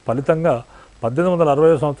 ఫలితంగా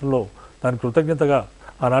 1860 సంవత్సరంలో దాని కృతజ్ఞతగా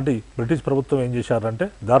ఆనాటి బ్రిటిష్ ప్రభుత్వం ఏం చేశారంటే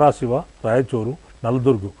ధారాశివ, రాయచూరు,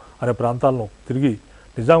 నల్దుర్గ్ అనే ప్రాంతాలను తిరిగి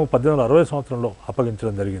నిజాము 1860 సంవత్సరంలో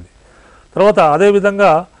అప్పగించడం జరిగింది. తర్వాత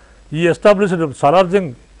అదేవిధంగా ఈ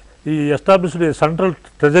Salar Jung established A central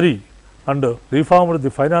treasury and reformed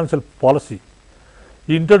the financial policy.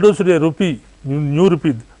 ఈ introduced a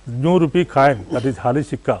new rupee coin, that is Ali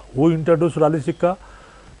Sikka. Who introduced Ali Sikka?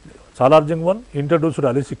 Salar Jung one introduced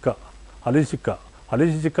Ali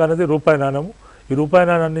Sikka అనేది రూపాయి నాణ్యము. ఈ రూపాయి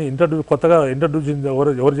నాణ్యాన్ని కొత్తగా ఇంట్రడ్యూస్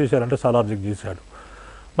ఎవరు చేశారంటే సలార్జంగ్ చేశాడు.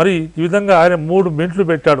 మరి ఈ విధంగా ఆయన 3 మింట్లు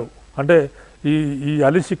పెట్టాడు. అంటే ఈ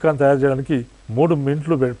అలీ సిక్కాను తయారు చేయడానికి 3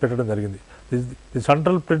 మింట్లు పెట్టడం జరిగింది. The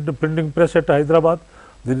central printing press at Hyderabad,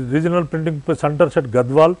 the regional printing centres at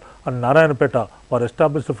Gadwal and Narayanpet were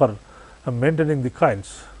established for maintaining the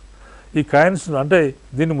coins. ఈ కాయిన్స్ అంటే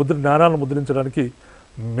దీన్ని నాణాలను ముద్రించడానికి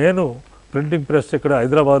మెయిన్ ప్రింటింగ్ ప్రెస్ ఇక్కడ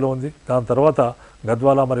హైదరాబాద్లో ఉంది. దాని తర్వాత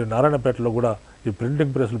గద్వాల మరియు నారాయణపేటలో కూడా ఈ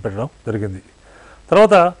ప్రింటింగ్ ప్రెస్లు పెట్టడం జరిగింది.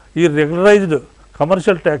 తర్వాత ఈ regularised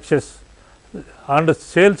commercial taxes and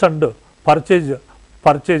sales and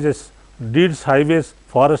purchases, deeds, highways,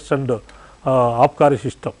 forest and ఆబ్కారీ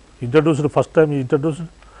system first time introduced.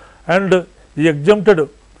 And ఈ exempted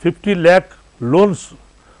 50 lakh loans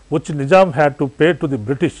which Nizam had to pay to the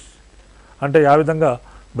British. అంటే ఆ విధంగా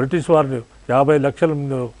బ్రిటిష్ వారిని 50 లక్షలు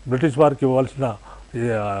బ్రిటిష్ వారికి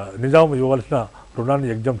నిజాం ఇవ్వవలసిన రుణాన్ని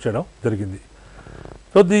ఎగ్జామ్ చేయడం జరిగింది.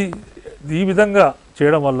 సో ఈ విధంగా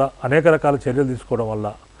చేయడం వల్ల అనేక రకాల చర్యలు తీసుకోవడం వల్ల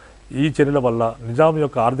ఈ చర్యల వల్ల నిజాం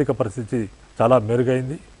యొక్క ఆర్థిక పరిస్థితి చాలా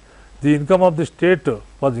మెరుగైంది. The income of the state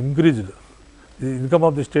was increased.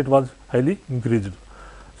 Highly increased.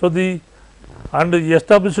 So and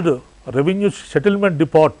established revenue settlement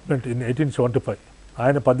department in 1875.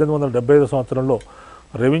 ఆయన 1875 సంవత్సరంలో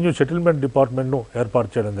రెవెన్యూ సెటిల్మెంట్ డిపార్ట్మెంట్ను ఏర్పాటు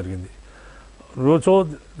చేయడం జరిగింది. So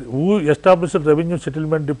who established revenue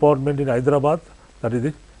settlement department in Hyderabad? That is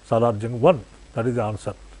the Salar Jung one. That is the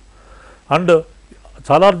answer. And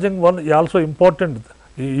Salar Jung one also important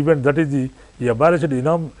event, that is the abolished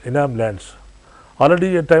ఇనామ్ lands. Already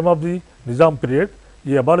at time of the Nizam period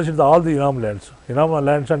ఈ abolished all the ఇనామ్ lands. ఇనామ్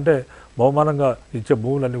lands అంటే బహుమానంగా ఇచ్చే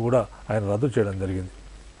భూములన్నీ కూడా ఆయన రద్దు చేయడం జరిగింది.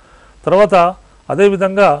 తర్వాత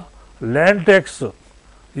అదేవిధంగా ల్యాండ్ ట్యాక్స్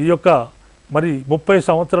ఈ యొక్క మరి 30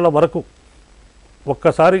 సంవత్సరాల వరకు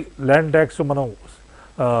ఒక్కసారి ల్యాండ్ ట్యాక్స్ మనం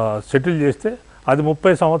సెటిల్ చేస్తే అది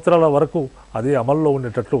 30 సంవత్సరాల వరకు అది అమల్లో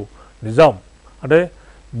ఉండేటట్లు నిజాం, అంటే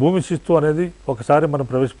భూమి శిస్తు అనేది ఒకసారి మనం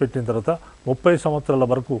ప్రవేశపెట్టిన తర్వాత 30 సంవత్సరాల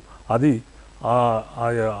వరకు అది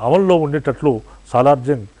అమల్లో ఉండేటట్లు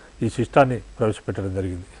సలార్జంగ్ ఈ సిస్టాన్ని ప్రవేశపెట్టడం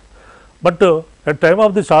జరిగింది. But at time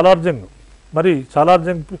of the Salar Jung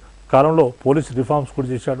కాలంలో పోలీస్ రిఫార్మ్స్ కూడా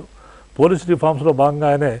చేశాడు. పోలీస్ రిఫార్మ్స్లో భాగంగా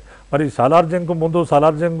ఆయనే మరి సలార్జంగ్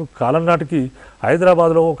కాలం నాటికి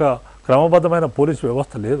హైదరాబాద్లో ఒక క్రమబద్ధమైన పోలీస్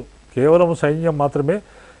వ్యవస్థ లేదు. కేవలం సైన్యం మాత్రమే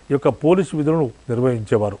ఈ యొక్క పోలీసు విధులను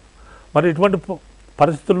నిర్వహించేవారు. మరి ఇటువంటి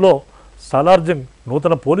పరిస్థితుల్లో సలార్జంగ్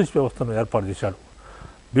నూతన పోలీస్ వ్యవస్థను ఏర్పాటు చేశాడు.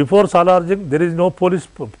 Before Salar Jung there is no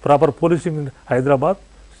proper policing in Hyderabad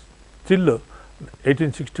till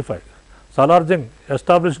 1865. Salarjung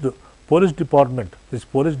established police department. This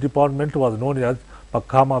police department was known as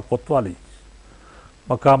Mahkama Kotwali.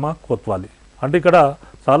 అంటే ఇక్కడ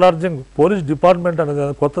సలార్జంగ్ పోలీస్ డిపార్ట్మెంట్ అనేది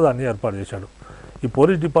కొత్తదాన్ని ఏర్పాటు చేశాడు. ఈ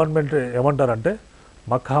పోలీస్ డిపార్ట్మెంట్ ఏమంటారంటే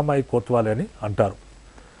మఖామాయి కోత్వాలి అని అంటారు.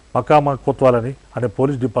 మఖామా కోత్వాలని అనే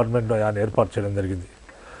పోలీస్ డిపార్ట్మెంట్ ఆయన ఏర్పాటు చేయడం జరిగింది.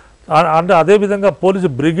 అంటే అదేవిధంగా పోలీసు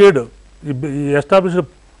బ్రిగేడ్, ఈ established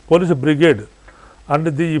police brigade and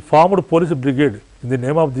the formed police brigade in the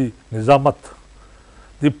name of the Nizamat.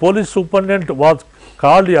 The police superintendent was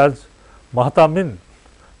called as Mahtamin,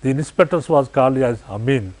 the inspectors was called as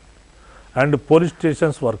Amin, and police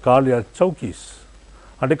stations were called as Chowkis.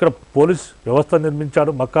 అంటే ఇక్కడ police వ్యవస్థ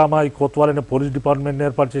నిర్మించాడు. మక్కామాయి కోత్వాల్ అనే police డిపార్ట్మెంట్ని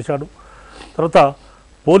ఏర్పాటు చేశాడు. తర్వాత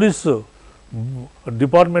police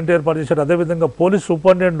department ఏర్పాటు చేశాడు. అదేవిధంగా పోలీస్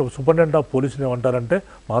సూపరింటెండెంట్ ఆఫ్ పోలీస్ని ఏమంటారంటే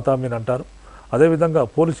మహతామీన్ అంటారు. అదేవిధంగా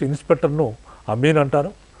పోలీస్ ఇన్స్పెక్టర్ను అమీన్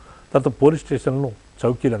అంటారు. తర్వాత పోలీస్ స్టేషన్ను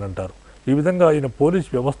చౌకీలు అని అంటారు. ఈ విధంగా ఈయన పోలీస్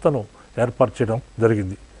వ్యవస్థను ఏర్పాటు చేయడం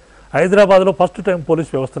జరిగింది. హైదరాబాద్లో ఫస్ట్ టైం పోలీస్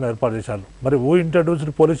వ్యవస్థను ఏర్పాటు చేశారు. మరి who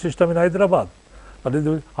introduced police system in Hyderabad? That is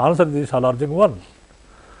the answer the Salar Jung one.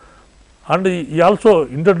 And ఈ also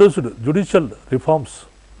introduced judicial reforms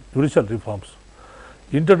judicial reforms.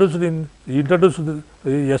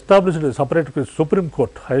 Established a separate Supreme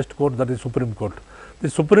Court, highest court, that is Supreme Court. The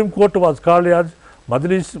Supreme Court was called as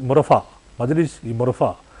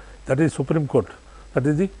Majlis-e-Murfa, that is Supreme Court, that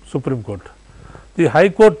is the Supreme Court. The High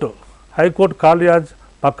Court called as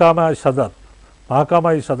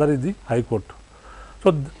Mahakama-e-Sadar is the High Court.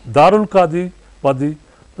 So Darul Qadi was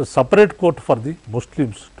the separate court for the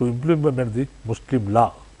Muslims to implement the Muslim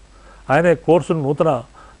law. ఆయన కోర్సును నూతన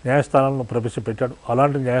న్యాయస్థానాలను ప్రవేశపెట్టాడు.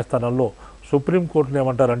 అలాంటి న్యాయస్థానాల్లో సుప్రీంకోర్టుని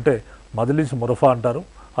ఏమంటారంటే మజ్లిస్ మురఫా అంటారు.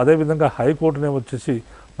 అదేవిధంగా హైకోర్టుని వచ్చేసి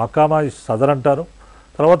మకామా సదర్ అంటారు.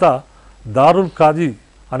 తర్వాత దారుల్ కాజీ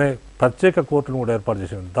అనే ప్రత్యేక కోర్టును కూడా ఏర్పాటు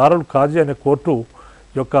చేసింది. దారుల్ కాజీ అనే కోర్టు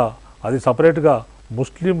యొక్క అది సపరేట్గా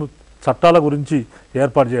ముస్లిం చట్టాల గురించి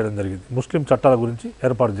ఏర్పాటు చేయడం జరిగింది. ముస్లిం చట్టాల గురించి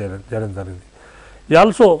ఏర్పాటు చేయడం జరిగింది. ఈ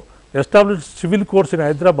also establish civil courts in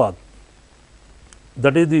Hyderabad.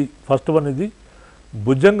 That is the first one ఇది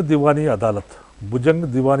భుజంగ్ Diwani Adalat. భుజంగ్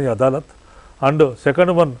Diwani Adalat and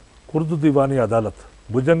second one కుర్దు Diwani Adalat.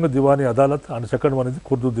 భుజంగ్ Diwani Adalat and second one ఇది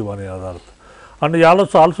కుర్దు Diwani Adalat. And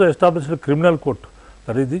also established criminal court,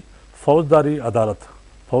 that is the ఫౌజ్దారీ Adalat.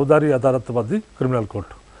 ఫౌజ్దారీ Adalat was the criminal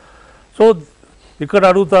court. So ఇక్కడ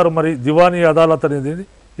అడుగుతారు మరి దివానీ అదాలత్ అనేది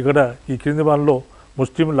ఇక్కడ ఈ క్రింది వాళ్ళలో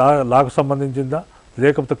ముస్లిం లాకు సంబంధించిందా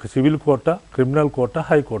లేకపోతే సివిల్ కోర్టా, క్రిమినల్ కోర్టా,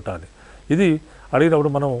 హైకోర్టా అని ఇది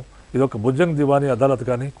అడిగినప్పుడు మనం ఇదొక భుజంగ్ దివానీ అదాలత్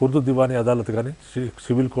కానీ కుర్దు దివానీ అదాలత్ కానీ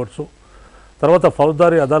సివిల్ కోర్ట్సు, తర్వాత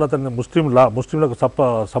ఫౌజ్దారీ అదాలత్ అనే ముస్లింలకు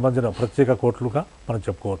సంబంధించిన ప్రత్యేక కోర్టులుగా మనం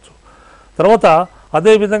చెప్పుకోవచ్చు. తర్వాత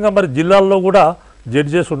అదేవిధంగా మరి జిల్లాల్లో కూడా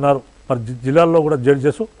జడ్జెస్ ఉన్నారు. మరి జిల్లాల్లో కూడా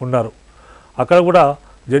జడ్జెస్ ఉన్నారు. అక్కడ కూడా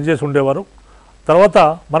జడ్జెస్ ఉండేవారు. తర్వాత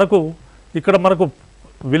మనకు ఇక్కడ మనకు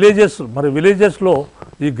విలేజెస్లో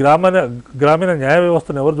ఈ గ్రామీణ న్యాయ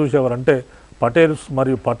వ్యవస్థను ఎవరు చూసేవారంటే పటేల్స్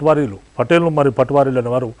మరియు పట్వారీలు. పటేళ్ళు మరియు పట్వారీలు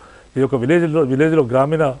అనేవారు ఈ యొక్క విలేజ్లో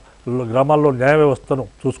గ్రామాల్లో న్యాయ వ్యవస్థను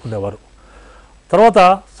చూసుకునేవారు. తర్వాత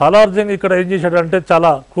సాలార్జంగ్ ఇక్కడ ఏం చేశాడంటే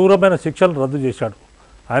చాలా క్రూరమైన శిక్షలు రద్దు చేశాడు.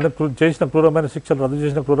 ఆయన చేసిన క్రూరమైన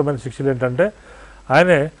శిక్షలు ఏంటంటే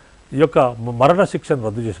ఆయనే ఈ యొక్క మరణ శిక్షను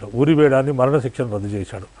రద్దు చేశాడు. ఊరి వేయడాన్ని మరణ శిక్షను రద్దు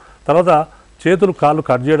చేశాడు. తర్వాత చేతులు కాళ్ళు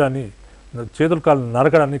కట్ చేయడాన్ని, చేతులు కాళ్ళు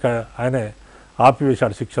నరకడాన్ని ఆయనే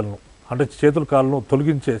ఆపివేశాడు శిక్షలను. అంటే చేతులు కాళ్ళను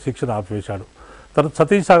తొలగించే శిక్షను ఆపివేశాడు. తర్వాత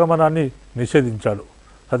సతీసాగమనాన్ని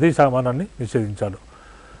నిషేధించాడు.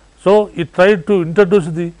 సో ఈ try to introduce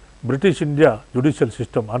the British India judicial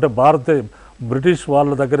system. అంటే బ్రిటిష్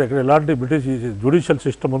వాళ్ళ దగ్గర ఇక్కడ ఎలాంటి బ్రిటిష్ జ్యుడిషియల్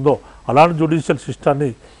సిస్టమ్ ఉందో అలాంటి జ్యుడిషియల్ సిస్టాన్ని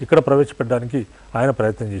ఇక్కడ ప్రవేశపెట్టడానికి ఆయన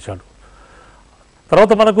ప్రయత్నం చేశాడు.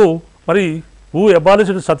 తర్వాత మనకు మరి who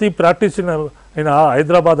abolished Sati practice in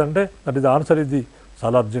Hyderabad అంటే that is the answer is the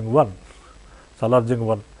Salar Jung one.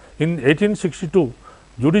 In 1862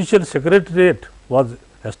 judicial secretariat was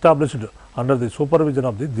established under the supervision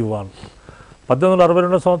of the దివాన్.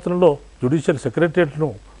 1862 సంవత్సరంలో జ్యుడిషియల్ సెక్రటరియేట్ను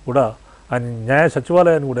కూడా ఆయన న్యాయ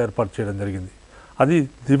సచివాలయాన్ని కూడా ఏర్పాటు చేయడం జరిగింది. అది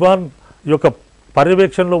దివాన్ యొక్క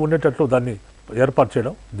పర్యవేక్షణలో ఉండేటట్లు దాన్ని ఏర్పాటు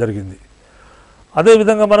చేయడం జరిగింది.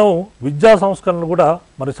 అదేవిధంగా మనం విద్యా సంస్కరణలు కూడా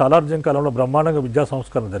మరి సాలార్జంగ్ కాలంలో బ్రహ్మాండంగా విద్యా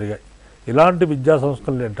సంస్కరణలు జరిగాయి. ఇలాంటి విద్యా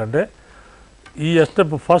సంస్కరణలు ఏంటంటే ఈ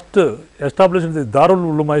first established the Darul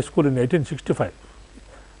Uloom high school in 1865.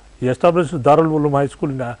 ఈ established Darul Uloom high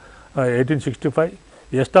school in 1865.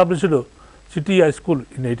 ఈ established city high school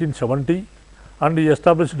in 1870 and he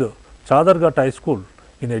established Chadarghat High School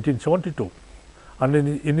in 1872 and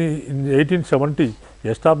in 1870 he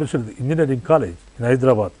established the Engineering College in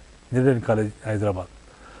Hyderabad.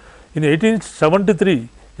 In 1873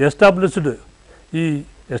 he established the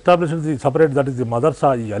separate, that is the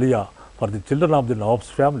Madrasa-e-Aliyah for the children of the Nawab's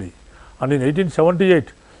family, and in 1878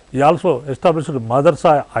 he also established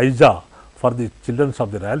Madrasa-e-Aija for the children of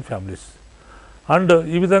the royal families. And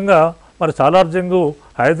ఈ విధంగా మరి సాలార్జంగ్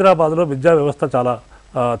హైదరాబాద్లో విద్యా వ్యవస్థ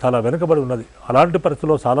చాలా వెనుకబడి ఉన్నది. అలాంటి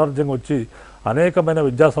పరిస్థితుల్లో సాలార్జంగ్ వచ్చి అనేకమైన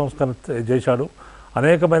విద్యా సంస్థలను చేశాడు.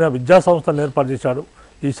 అనేకమైన విద్యా సంస్థలను ఏర్పాటు చేశాడు.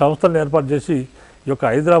 ఈ సంస్థలను ఏర్పాటు చేసి ఈ యొక్క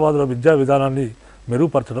హైదరాబాద్లో విద్యా విధానాన్ని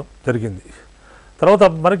మెరుగుపరచడం జరిగింది. తర్వాత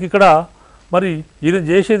మనకి ఇక్కడ మరి ఈయన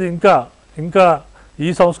చేసేది ఇంకా ఈ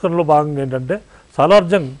సంస్కరణలో భాగంగా ఏంటంటే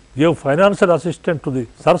Salar Jung gave financial assistant to the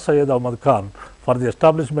sir Syed Ahmed Khan for the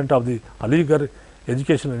establishment of the Aligarh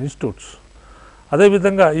educational institutes.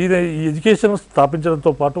 అదేవిధంగా ఈ ఎడ్యుకేషన్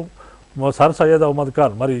స్థాపించడంతో పాటు సర్ సయ్యద్ అహ్మద్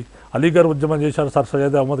ఖాన్ మరి అలీగర్ ఉద్యమం చేశారు. సర్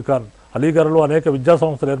సయ్యద్ అహ్మద్ ఖాన్ అలీగర్లో అనేక విద్యా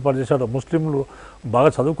సంస్థలు ఏర్పాటు చేశాడు. ముస్లింలు బాగా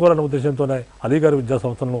చదువుకోవాలనే ఉద్దేశంతోనే అలీగర్ విద్యా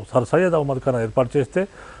సంస్థలను సర్ సయ్యద్ అహ్మద్ ఖాన్ ఏర్పాటు చేస్తే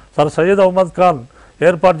సర్ సయ్యద్ అహ్మద్ ఖాన్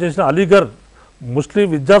ఏర్పాటు చేసిన అలీగర్ ముస్లిం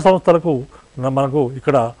విద్యా సంస్థలకు మనకు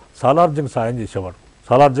ఇక్కడ సాలార్జంగ్ సాయం చేసేవాడు.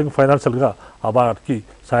 సాలార్జంగ్ ఫైనాన్షియల్గా ఆ వాటికి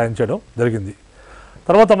సాయం చేయడం జరిగింది.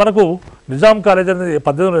 తర్వాత మనకు నిజాం కాలేజ్ అనేది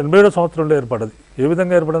 1887 సంవత్సరంలో ఏర్పడ్డది. ఏ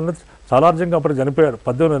విధంగా ఏర్పడింది? సాలార్జంగ్ అప్పటికి చనిపోయాడు.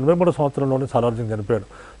 1883 సంవత్సరంలోనే సాలార్జంగ్ చనిపోయాడు.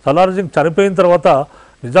 సాలార్జంగ్ చనిపోయిన తర్వాత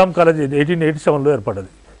నిజాం కాలేజ్ 1887లో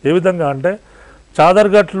ఏర్పడ్డది. ఏ విధంగా అంటే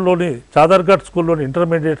చాదర్ఘట్ స్కూల్లోని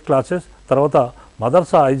ఇంటర్మీడియట్ క్లాసెస్, తర్వాత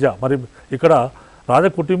మదర్సా ఐజా, మరి ఇక్కడ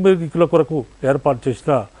రాజకుటుంబీకుల కొరకు ఏర్పాటు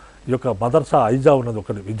చేసిన ఈ యొక్క మదర్సా ఐజా ఉన్నది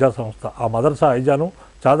ఒకటి విద్యా సంస్థ. ఆ మదర్సా ఐజాను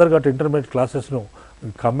చాదర్ఘట్ ఇంటర్మీడియట్ క్లాసెస్ను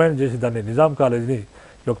కంబైన్ చేసి దాన్ని నిజాం కాలేజీని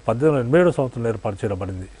ఈ యొక్క 1887 సంవత్సరంలో ఏర్పాటు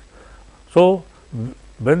చేయబడింది. So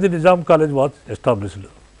when the Nizam college was established,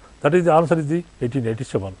 that is the answer is the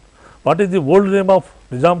 1887. What is the old name of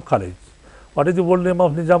Nizam college? What is the old name of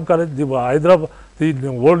Nizam College? The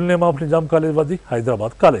old name of Nizam College was the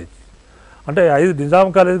Hyderabad College. అంటే నిజాం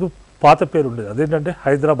కాలేజ్కు పాత పేరు ఉండేది, అదేంటంటే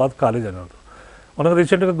Hyderabad college అన్నారు. మనకు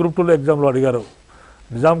రీసెంట్గా group 2 ఎగ్జామ్లో అడిగారు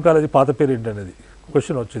నిజాం కాలేజ్ పాత పేరు ఏంటనేది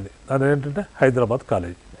క్వశ్చన్ వచ్చింది. దాని ఏంటంటే హైదరాబాద్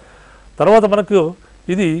కాలేజ్. తర్వాత మనకు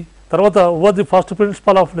ఇది తర్వాత was the first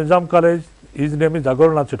principle of Nizam college, is name is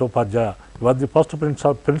Aghorenath Chattopadhyay. Was the first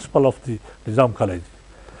principle of the Nizam college.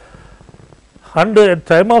 And at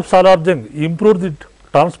time of Salarjung, improved the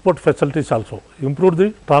transport facilities also,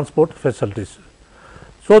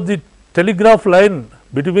 So the telegraph line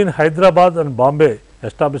between Hyderabad and Bombay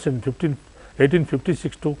established in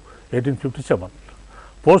 1856 to 1857.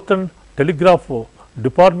 Post and telegraph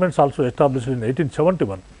departments also established in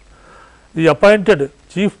 1871. The appointed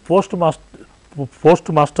chief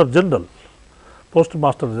postmaster general.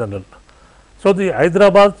 So the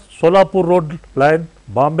Hyderabad Solapur road line,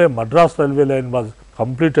 Bombay Madras railway line was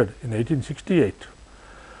completed in 1868.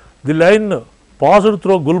 The line passed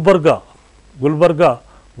through Gulbarga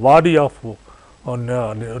Wadi of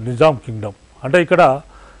Nizam Kingdom. అంటే ఇక్కడ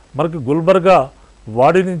మనకి గుల్బర్గా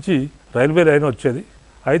వాడి నుంచి railway line వచ్చేది.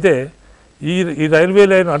 అయితే ఈ railway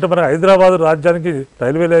line అంటే మన హైదరాబాద్ రాజ్యానికి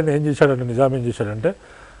రైల్వే లైన్ ఏం చేశాడంటే నిజాం ఏం చేశాడంటే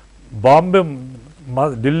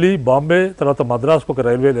ఢిల్లీ, బాంబే, తర్వాత మద్రాసుకు ఒక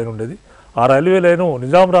రైల్వే లైన్ ఉండేది. ఆ రైల్వే లైను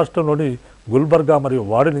నిజాం రాష్ట్రంలోని గుల్బర్గా మరియు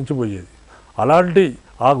వాడి నుంచి పోయేది. అలాంటి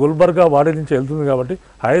ఆ గుల్బర్గా వాడి నుంచి వెళ్తుంది కాబట్టి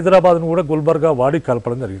హైదరాబాద్ను కూడా గుల్బర్గా వాడి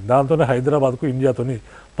కలపడం జరిగింది. దాంతోనే హైదరాబాద్కు ఇండియాతోని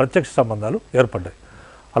ప్రత్యక్ష సంబంధాలు ఏర్పడ్డాయి.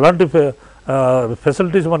 అలాంటి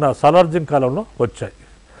ఫెసిలిటీస్ మన సాలార్జంగ్ కాలంలో వచ్చాయి.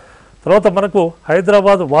 తర్వాత మనకు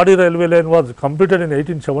హైదరాబాద్ వాడి railway line was completed in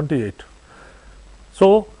 1878. So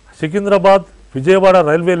Secunderabad Vijayawada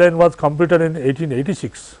railway line was completed in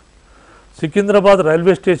 1886. Secunderabad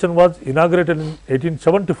railway station was inaugurated in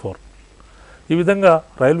 1874. ఈ విధంగా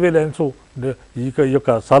రైల్వే లైన్స్ ఈ యొక్క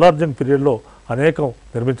సాలార్జంగ్ పీరియడ్లో అనేకం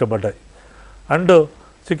నిర్మించబడ్డాయి. And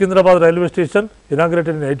Secunderabad railway station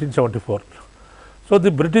inaugurated in 1874. So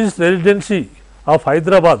the British residency of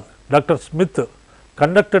Hyderabad doctor Smith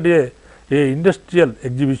conducted a industrial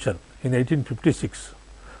exhibition in 1856.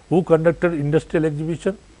 Who conducted industrial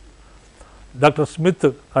exhibition? Dr. Smith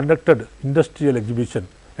conducted industrial exhibition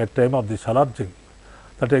at time of the Salarjung.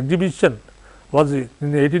 That exhibition was in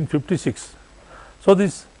 1856. So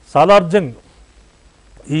this Salarjung,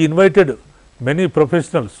 he invited many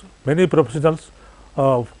professionals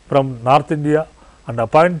from North India and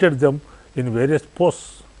appointed them in various posts.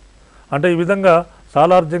 అంటే ఈ విధంగా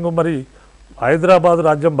సాలార్జంగ్ మరి హైదరాబాద్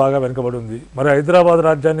రాజ్యం బాగా వెనుకబడి ఉంది. మరి హైదరాబాద్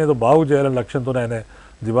రాజ్యాన్ని ఏదో బాగు చేయాలని లక్ష్యంతో ఆయన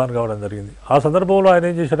దివాన్ కావడం జరిగింది. ఆ సందర్భంలో ఆయన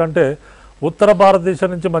ఏం చేశాడంటే ఉత్తర భారతదేశం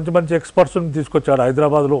నుంచి మంచి మంచి ఎక్స్పర్ట్స్ని తీసుకొచ్చాడు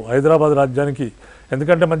హైదరాబాద్ రాజ్యానికి.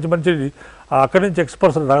 ఎందుకంటే మంచి అక్కడి నుంచి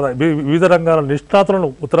ఎక్స్పర్ట్స్ వివిధ రంగాల నిష్ణాతులను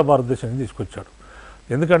ఉత్తర భారతదేశానికి తీసుకొచ్చాడు.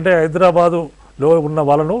 ఎందుకంటే హైదరాబాదులో ఉన్న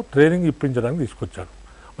వాళ్ళను ట్రైనింగ్ ఇప్పించడానికి తీసుకొచ్చాడు.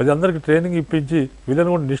 వీళ్ళందరికీ ట్రైనింగ్ ఇప్పించి వీళ్ళని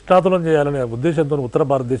కూడా నిష్ణాతులను చేయాలనే ఉద్దేశంతో ఉత్తర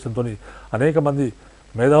భారతదేశంతో అనేక మంది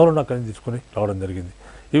మేధావులను అక్కడి నుంచి తీసుకొని రావడం జరిగింది.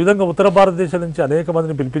 ఈ విధంగా ఉత్తర భారతదేశం నుంచి అనేక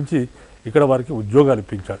మందిని పిలిపించి ఇక్కడ వారికి ఉద్యోగాలు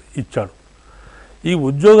ఇచ్చాడు. ఈ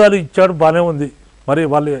ఉద్యోగాలు ఇచ్చాడు బాగానే ఉంది. మరి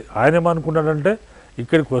వాళ్ళు ఆయన ఏమనుకున్నాడంటే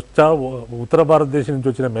ఇక్కడికి ఉత్తర భారతదేశం నుంచి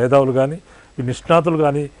వచ్చిన మేధావులు కానీ ఈ నిష్ణాతులు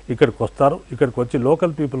కానీ ఇక్కడికి వస్తారు, ఇక్కడికి వచ్చి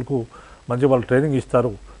లోకల్ పీపుల్కు మంచి వాళ్ళు ట్రైనింగ్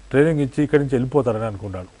ఇస్తారు, ట్రైనింగ్ ఇచ్చి ఇక్కడి నుంచి వెళ్ళిపోతారని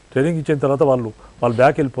అనుకున్నాడు. ట్రైనింగ్ ఇచ్చిన తర్వాత వాళ్ళు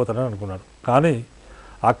బ్యాక్ వెళ్ళిపోతారని అనుకున్నాడు. కానీ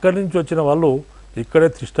అక్కడి నుంచి వచ్చిన వాళ్ళు ఇక్కడే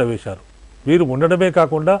తిష్ట వేశారు. వీరు ఉండడమే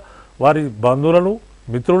కాకుండా వారి బంధువులను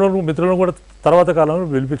మిత్రులను కూడా తర్వాత కాలంలో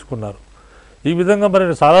పిలిపించుకున్నారు. ఈ విధంగా మరి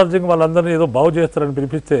సాలార్జంగ్ వాళ్ళందరినీ ఏదో బాగు చేస్తారని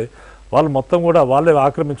పిలిపిస్తే వాళ్ళు మొత్తం కూడా వాళ్ళే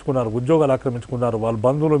ఆక్రమించుకున్నారు, ఉద్యోగాలు ఆక్రమించుకున్నారు. వాళ్ళ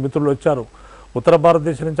బంధువులు మిత్రులు వచ్చారు, ఉత్తర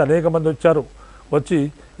భారతదేశం నుంచి అనేక మంది వచ్చి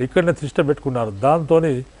ఇక్కడనే తిష్ట పెట్టుకున్నారు. దాంతో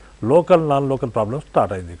local non local problem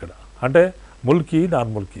start అయింది ఇక్కడ. అంటే ముల్కీ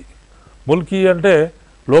నాన్ ముల్కీ అంటే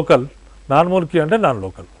లోకల్, నాన్ ముల్కీ అంటే నాన్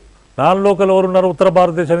లోకల్. నాన్ లోకల్ ఎవరు ఉన్నారు? ఉత్తర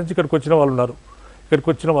భారతదేశం నుంచి ఇక్కడికి వచ్చిన వాళ్ళు ఉన్నారు,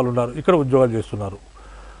 ఇక్కడ ఉద్యోగాలు చేస్తున్నారు.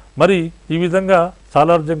 మరి ఈ విధంగా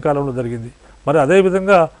సాలార్జంగ్ కాలంలో జరిగింది. మరి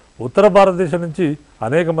అదేవిధంగా ఉత్తర భారతదేశం నుంచి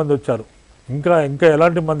అనేక మంది వచ్చారు, ఇంకా ఇంకా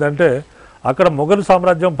ఎలాంటి మంది అంటే అక్కడ మొఘల్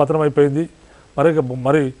సామ్రాజ్యం పతనమైపోయింది.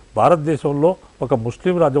 మరి భారతదేశంలో ఒక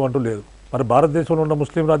ముస్లిం రాజ్యం అంటూ లేదు. మరి భారతదేశంలో ఉన్న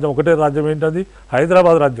ముస్లిం రాజ్యం ఒకటే రాజ్యం ఏంటది?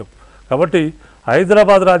 హైదరాబాద్ రాజ్యం. కాబట్టి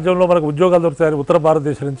హైదరాబాద్ రాజ్యంలో మనకు ఉద్యోగాలు దొరుకుతాయని ఉత్తర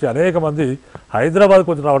భారతదేశం నుంచి అనేక మంది హైదరాబాద్కు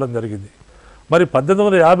వచ్చి రావడం జరిగింది. మరి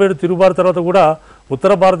 1857 తిరుగుబాటు తర్వాత కూడా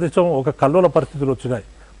ఉత్తర భారతదేశం ఒక కల్లోల పరిస్థితులు వచ్చినాయి.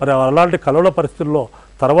 మరి అలాంటి కల్లోల పరిస్థితుల్లో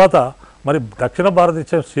తర్వాత మరి దక్షిణ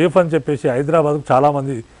భారతదేశం సేఫ్ అని చెప్పేసి హైదరాబాద్కు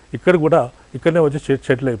చాలామంది ఇక్కడనే వచ్చి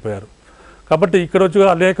సెటిల్ అయిపోయారు. కాబట్టి ఇక్కడ వచ్చి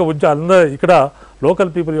అనేక అందరూ ఇక్కడ లోకల్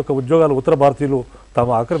పీపుల్ యొక్క ఉద్యోగాలు ఉత్తర భారతీయులు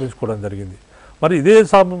తాము ఆక్రమించుకోవడం జరిగింది. మరి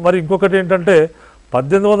మరి ఇంకొకటి ఏంటంటే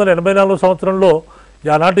 1884 సంవత్సరంలో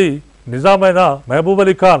ఆనాటి నిజామైన మహబూబ్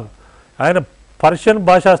అలీ ఖాన్ ఆయన పర్షియన్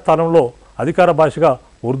భాషా స్థానంలో అధికార భాషగా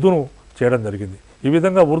ఉర్దూను చేయడం జరిగింది. ఈ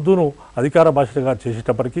విధంగా ఉర్దూను అధికార భాషగా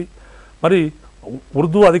చేసేటప్పటికీ మరి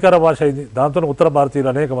ఉర్దూ అధికార భాష అయింది. దాంతో ఉత్తర భారతీయులు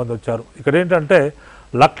అనేక మంది వచ్చారు. ఇక్కడ ఏంటంటే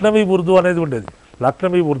లక్నవీ ఉర్దూ అనేది ఉండేది.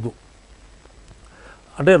 లక్నవీ ఉర్దూ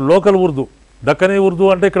అంటే లోకల్ ఉర్దూ. దక్కనీ ఉర్దూ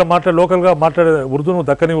అంటే ఇక్కడ లోకల్గా మాట్లాడే ఉర్దూను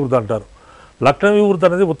దక్కనీ ఉర్దూ అంటారు. లక్నవీ ఉర్దూ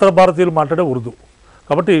అనేది ఉత్తర భారతీయులు మాట్లాడే ఉర్దూ.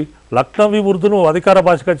 కాబట్టి లక్నవీ ఉర్దూను అధికార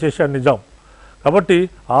భాషగా చేశాడు నిజాం. కాబట్టి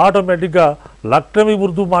ఆటోమేటిక్గా లక్నవీ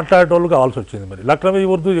ఉర్దూ మాట్లాడేటోళ్ళు కావాల్సి వచ్చింది. మరి లక్నవీ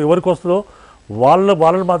ఉర్దూ ఎవరికి వస్తుందో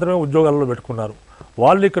వాళ్ళని మాత్రమే ఉద్యోగాల్లో పెట్టుకున్నారు.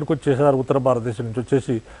 వాళ్ళు ఇక్కడికి వచ్చేసారు. ఉత్తర భారతదేశం నుంచి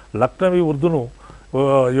వచ్చేసి లక్నవీ ఉర్దూను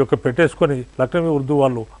పెట్టేసుకొని లక్నవీ ఉర్దూ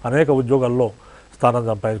వాళ్ళు అనేక ఉద్యోగాల్లో స్థానం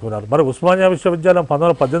సంపాదించుకున్నారు. మరి ఉస్మానియా విశ్వవిద్యాలయం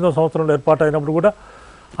 1918 సంవత్సరంలో ఏర్పాటైనప్పుడు కూడా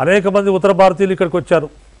అనేక మంది ఉత్తర భారతీయులు ఇక్కడికి వచ్చారు.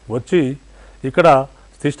 వచ్చి ఇక్కడ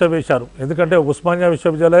తిష్ట వేశారు. ఎందుకంటే ఉస్మానియా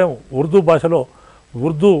విశ్వవిద్యాలయం ఉర్దూ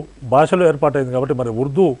భాషలో ఏర్పాటైంది. కాబట్టి మరి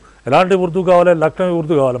ఎలాంటి ఉర్దూ కావాలి? లక్నవీ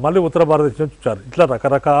ఉర్దూ కావాలి. మళ్ళీ ఉత్తర భారతదేశం చూచారు. ఇట్లా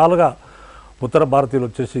రకరకాలుగా ఉత్తర భారతీయులు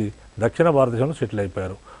వచ్చేసి దక్షిణ భారతదేశంలో సెటిల్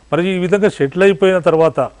అయిపోయారు. మరి ఈ విధంగా సెటిల్ అయిపోయిన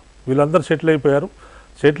తర్వాత వీళ్ళందరూ సెటిల్ అయిపోయారు.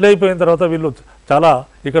 సెటిల్ అయిపోయిన తర్వాత వీళ్ళు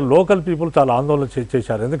ఇక్కడ లోకల్ పీపుల్ చాలా ఆందోళన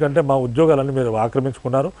చేశారు. ఎందుకంటే మా ఉద్యోగాలన్నీ మీరు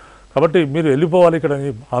ఆక్రమించుకున్నారు, కాబట్టి మీరు వెళ్ళిపోవాలి ఇక్కడ అని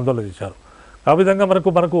ఆందోళన చేశారు. ఆ విధంగా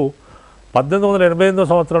మనకు 1888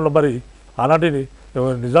 సంవత్సరంలో మరి ఆనాటి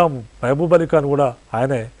నిజాం మహబూబ్ అలీ ఖాన్ కూడా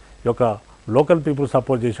ఆయనే యొక్క లోకల్ పీపుల్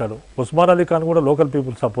సపోర్ట్ చేశాడు. ఉస్మాన్ అలీ ఖాన్ కూడా లోకల్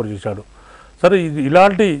పీపుల్ సపోర్ట్ చేశాడు. సరే,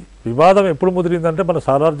 ఇలాంటి వివాదం ఎప్పుడు ముదిరిందంటే మన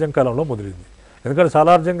సాలార్జంగ్ కాలంలో ముదిరింది. ఎందుకంటే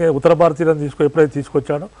సాలార్జంగ్ ఉత్తర భారతీయులను ఎప్పుడైతే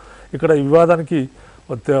తీసుకొచ్చాడో ఇక్కడ ఈ వివాదానికి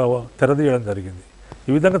తెరదీయడం జరిగింది.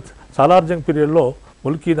 ఈ విధంగా సాలార్జంగ్ పీరియడ్లో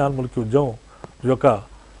ముల్కీ నాన్ ముల్కీ ఉద్యమం యొక్క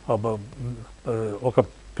ఒక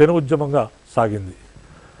పెను ఉద్యమంగా సాగింది.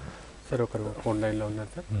 సార్ ఒకరు ఫోన్ లైన్లో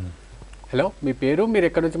ఉన్నారు సార్. హలో, మీ పేరు, మీరు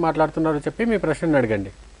ఎక్కడి నుంచి మాట్లాడుతున్నారో చెప్పి మీ ప్రశ్నను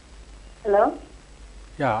అడగండి. హలో,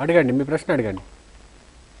 అడగండి, మీ ప్రశ్న అడగండి.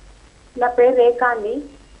 నా పేరు రేఖ అండి.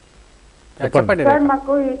 చెప్పండి సార్,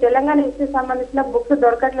 మాకు ఈ తెలంగాణ హిస్టరీ సంబంధించిన బుక్స్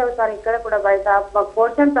దొరకట్లేవు సార్. ఇక్కడ కూడా బయట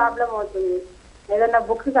పోర్షన్ ప్రాబ్లం అవుతుంది. ఏదన్నా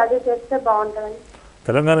బుక్స్ సజెస్ట్ చేస్తే బాగుంటుందని.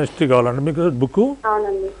 తెలంగాణ హిస్టరీ కావాలండి మీకు బుక్?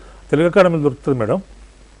 అవునండి. తెలుగు అకాడమీలో దొరుకుతుంది మేడం.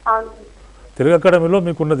 అవును. తెలుగు అకాడమీలో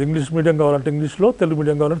మీకు ఉన్నది ఇంగ్లీష్ మీడియం కావాలంటే ఇంగ్లీష్లో, తెలుగు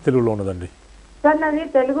మీడియం కావాలంటే తెలుగులో ఉన్నదండి. సార్ నాది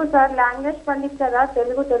తెలుగు సార్, లాంగ్వేజ్ పండిట్ కదా,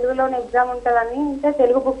 తెలుగులోనే ఎగ్జామ్ ఉంటుందని, అంటే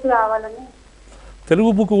తెలుగు బుక్స్ కావాలని.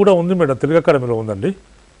 తెలుగు బుక్ కూడా ఉంది మేడం, తెలుగు అకాడమీలో ఉందండి.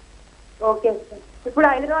 Okay sir. ఇప్పుడు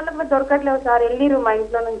హైదరాబాద్లో దొరకట్లేవు సార్, వెళ్ళిరు మా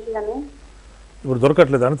ఇంట్లో నుంచి అని. ఇప్పుడు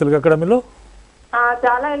దొరకట్లేదా అని తెలుగు అకాడమీలో?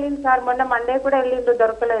 చాలా వెళ్ళింది సార్, మొన్న మండే కూడా వెళ్ళిండ్రు,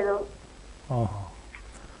 దొరకలేదు.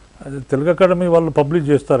 అది తెలుగు అకాడమీ వాళ్ళు పబ్లిష్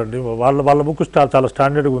చేస్తారండి. వాళ్ళ బుక్ చాలా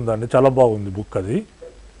స్టాండర్డ్గా ఉందండి, చాలా బాగుంది బుక్ అది.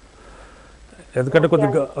 ఎందుకంటే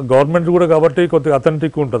కొద్దిగా గవర్నమెంట్ కూడా కాబట్టి కొద్దిగా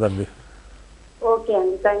అథెంటిక్ ఉంటుందండి. ఓకే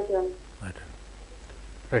అండి, థ్యాంక్ యూ అండి.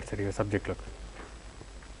 రైట్ సార్, ఈ సబ్జెక్ట్లో.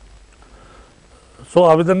 సో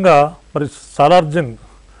ఆ విధంగా మరి సాలార్జంగ్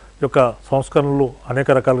యొక్క సంస్కరణలు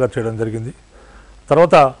అనేక రకాలుగా చేయడం జరిగింది.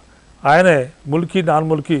 తర్వాత ఆయనే ముల్కీ నాన్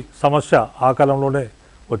ముల్కీ సమస్య ఆ కాలంలోనే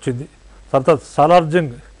వచ్చింది. తర్వాత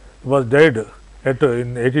Salar Jung was died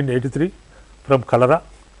in 1883 from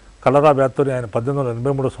కలరా వ్యాధితో ఆయన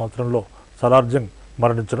 1883 సంవత్సరంలో సాలార్జంగ్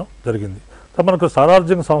మరణించడం జరిగింది. సో మనకు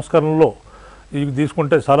సాలార్జంగ్ సంస్కరణలో ఇవి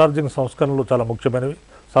తీసుకుంటే సాలార్జంగ్ సంస్కరణలు చాలా ముఖ్యమైనవి.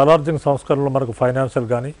 సాలార్జంగ్ సంస్కరణలో మనకు ఫైనాన్షియల్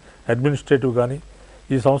కానీ అడ్మినిస్ట్రేటివ్ కానీ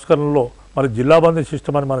ఈ సంస్కరణలో మరి జిల్లాబందీ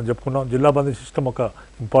సిస్టమ్ అని మనం చెప్పుకున్నాం. జిల్లాబందీ సిస్టమ్ ఒక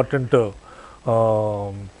ఇంపార్టెంట్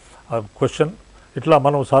క్వశ్చన్. ఇట్లా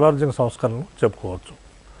మనం సాలార్జంగ్ సంస్కరణను చెప్పుకోవచ్చు.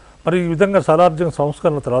 మరి ఈ విధంగా సాలార్జంగ్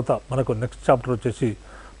సంస్కరణ తర్వాత మనకు నెక్స్ట్ చాప్టర్ వచ్చేసి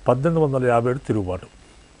 1857 తిరుగుబాటు.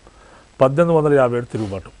 1857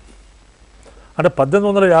 తిరుగుబాటు అంటే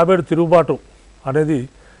 1857 తిరుగుబాటు అనేది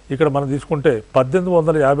ఇక్కడ మనం తీసుకుంటే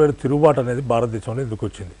 1857 తిరుగుబాటు అనేది భారతదేశంలో ఎందుకు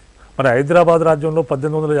వచ్చింది? మన హైదరాబాద్ రాజ్యంలో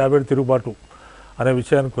 1857 తిరుగుబాటు అనే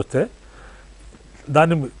విషయానికి వస్తే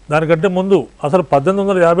దానికంటే ముందు అసలు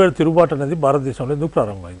 1857 తిరుగుబాటు అనేది భారతదేశంలో ఎందుకు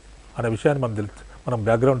ప్రారంభమైంది అనే విషయాన్ని మనం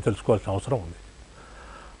బ్యాక్గ్రౌండ్ తెలుసుకోవాల్సిన అవసరం ఉంది.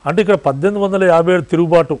 అంటే ఇక్కడ 1857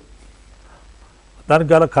 తిరుగుబాటు దానికి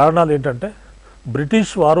గల కారణాలు ఏంటంటే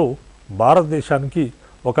బ్రిటిష్ వారు భారతదేశానికి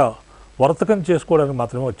ఒక వర్తకం చేసుకోవడానికి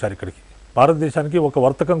మాత్రమే వచ్చారు. ఇక్కడికి భారతదేశానికి ఒక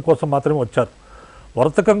వర్తకం కోసం మాత్రమే వచ్చారు.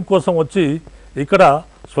 వర్తకం కోసం వచ్చి ఇక్కడ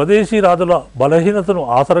స్వదేశీ రాజుల బలహీనతను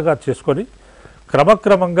ఆసరగా చేసుకొని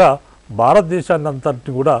క్రమక్రమంగా భారతదేశాన్ని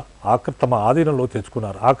అంతటిని కూడా తమ ఆధీనంలో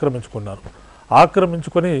తెచ్చుకున్నారు,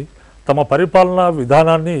 ఆక్రమించుకొని తమ పరిపాలనా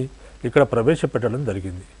విధానాన్ని ఇక్కడ ప్రవేశపెట్టడం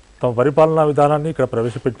జరిగింది. తమ పరిపాలనా విధానాన్ని ఇక్కడ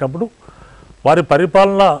ప్రవేశపెట్టినప్పుడు వారి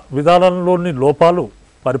పరిపాలనా విధానంలోని లోపాలు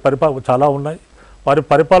చాలా ఉన్నాయి. వారి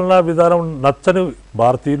పరిపాలనా విధానం నచ్చని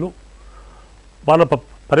భారతీయులు, వాళ్ళ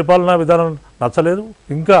పరిపాలనా విధానం నచ్చలేదు,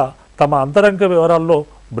 ఇంకా తమ అంతరంగ వివరాల్లో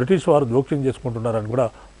బ్రిటిష్ వారు జోక్యం చేసుకుంటున్నారని కూడా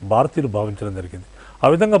భారతీయులు భావించడం జరిగింది. ఆ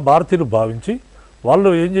విధంగా భారతీయులు భావించి వాళ్ళు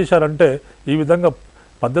ఏం చేశారంటే ఈ విధంగా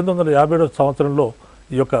 1857 సంవత్సరంలో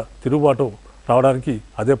ఈ యొక్క తిరుగుబాటు రావడానికి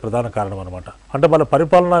అదే ప్రధాన కారణం అనమాట. అంటే వాళ్ళ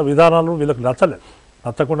పరిపాలనా విధానాలు వీళ్ళకి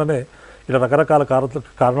నచ్చకుండానే ఇలా రకరకాల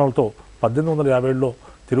కారణాలతో 1857లో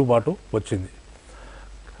తిరుగుబాటు వచ్చింది.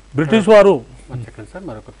 బ్రిటిష్ వారు సార్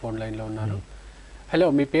మరొక ఫోన్ లైన్లో ఉన్నారు. హలో,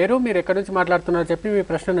 మీ పేరు, మీరు ఎక్కడి నుంచి మాట్లాడుతున్నారో చెప్పి మీ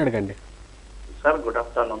ప్రశ్నను అడగండి. Sir good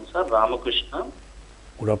afternoon sir, Ramakrishna,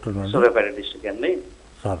 good afternoon Suryapet district అండి.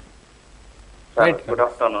 Sir good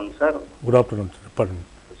afternoon sir. Good afternoon చెప్పండి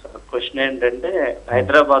సార్. క్వశ్చన్ ఏంటంటే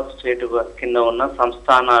హైదరాబాద్ స్టేట్ కింద ఉన్న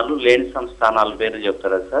సంస్థానాలు, లేని సంస్థానాలు పేరు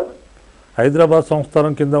చెప్తారా సార్? హైదరాబాద్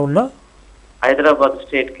సంస్థానం కింద ఉన్న హైదరాబాద్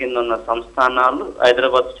స్టేట్ కింద ఉన్న సంస్థానాలు,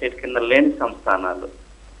 హైదరాబాద్ స్టేట్ కింద లేని సంస్థానాలు.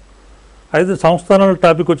 5 సంస్థానాల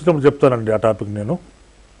టాపిక్ వచ్చినప్పుడు చెప్తానండి. ఆ టాపిక్ నేను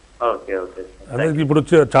ఓకే ఓకే సార్. అనేది ఇప్పుడు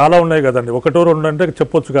చాలా ఉన్నాయి కదండి, 1 2 అంటే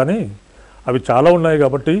చెప్పొచ్చు, కానీ అవి చాలా ఉన్నాయి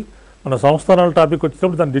కాబట్టి మన సంస్థానాల టాపిక్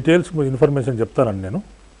వచ్చినప్పుడు దాని డీటెయిల్స్ ఇన్ఫర్మేషన్ చెప్తానండి నేను.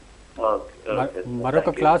 మరొక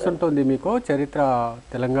క్లాస్ ఉంటుంది మీకు చరిత్ర,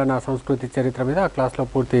 తెలంగాణ సంస్కృతి చరిత్ర మీద. ఆ క్లాస్లో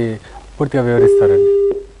పూర్తిగా వివరిస్తారండి.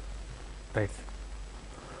 రైట్.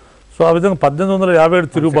 సో ఆ విధంగా 1857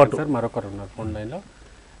 తిరుగుబాటు. సార్ మరొకరు ఉన్నారు ఫోన్ లైన్లో.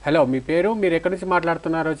 హలో, మీ పేరు, మీరు ఎక్కడి నుంచి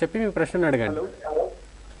మాట్లాడుతున్నారో చెప్పి మీ ప్రశ్నను అడగండి.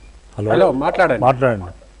 హలో,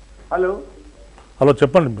 మాట్లాడండి. హలో హలో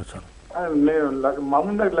చెప్పండి సార్. నేను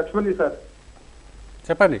మామూలు లక్ష్మణి సార్.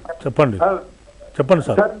 చెప్పండి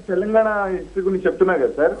సార్. సార్ తెలంగాణ హిస్టరీ గురించి చెప్తున్నారు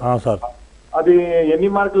కదా సార్. సార్ అది ఎన్ని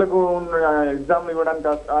మార్కులకు ఎగ్జామ్ ఇవ్వడానికి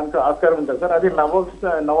ఆస్కారం ఉంటుంది సార్? అది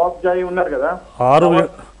నవాబ్ జాయి ఉన్నారు కదా, 6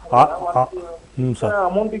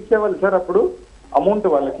 అమౌంట్ ఇచ్చేవాళ్ళు సార్. అప్పుడు అమౌంట్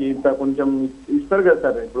వాళ్ళకి ఇంత కొంచెం ఇస్తారు కదా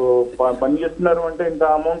సార్. ఇప్పుడు పని చేస్తున్నారు అంటే ఇంత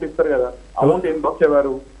అమౌంట్ ఇస్తారు కదా, అమౌంట్ ఎంత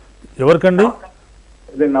ఇచ్చేవారు? ఎవరికండి?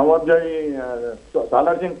 ఇది నవాబ్ జాయి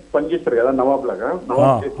సాలార్జీ పని చేస్తారు కదా నవాబ్ లాగా,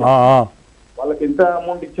 వాళ్ళకి ఎంత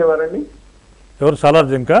అమౌంట్ ఇచ్చేవారండి? ఎవరు?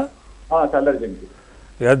 సాలార్జంకా? సాలార్జంకి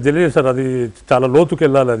అది తెలియదు సార్, అది చాలా లోతుకు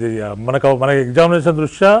వెళ్ళాలి. అది మన ఎగ్జామినేషన్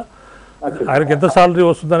దృష్ట్యా ఆయనకి ఎంత సాలరీ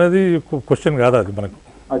వస్తుంది అనేది క్వశ్చన్ కాదు అది మనకు.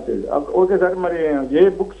 Okay sir. మరి ఏ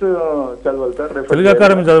బుక్స్ చదవాలి సార్? తెలుగు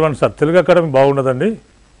అకాడమీ చదవండి sir. Telugu academy బాగున్నదండి.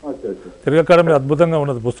 Telugu academy అద్భుతంగా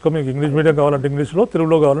ఉన్నది పుస్తకం. మీకు ఇంగ్లీష్ మీడియం కావాలంటే ఇంగ్లీష్లో,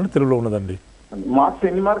 తెలుగులో కావాలంటే తెలుగులో ఉన్నదండి. మార్క్స్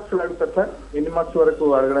ఎన్ని మార్క్స్ అడుగుతారు సార్? ఎన్ని మార్క్స్ వరకు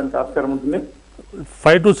అడగడానికి ఆస్కారం ఉంటుంది?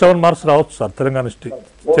 5 to 7 మార్క్స్ రావచ్చు సార్ తెలంగాణ హిస్టరీ,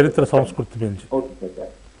 చరిత్ర, సంస్కృతి నుంచి.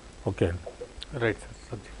 ఓకే అండి. Right sir.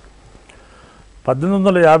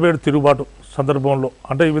 1857 తిరుగుబాటు సందర్భంలో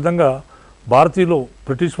అంటే ఈ విధంగా భారతీయులు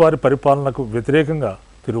బ్రిటిష్ వారి పరిపాలనకు వ్యతిరేకంగా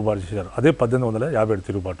తిరుగుబాటు చేశారు. అదే 1857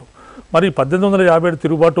 తిరుగుబాటు. మరి 1857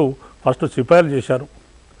 తిరుగుబాటు ఫస్ట్ సిపాయిలు చేశారు.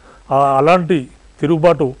 అలాంటి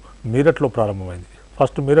తిరుగుబాటు మీరట్లో ప్రారంభమైంది.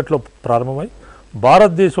 ఫస్ట్ మీరట్లో ప్రారంభమై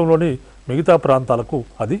భారతదేశంలోని మిగతా ప్రాంతాలకు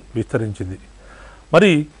అది విస్తరించింది.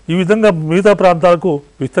 మరి ఈ విధంగా మిగతా ప్రాంతాలకు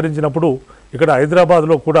విస్తరించినప్పుడు ఇక్కడ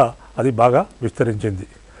హైదరాబాద్లో కూడా అది బాగా విస్తరించింది.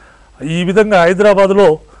 ఈ విధంగా హైదరాబాద్లో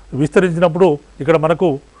విస్తరించినప్పుడు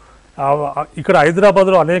ఇక్కడ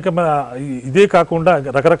హైదరాబాద్లో అనేకమైన ఇదే కాకుండా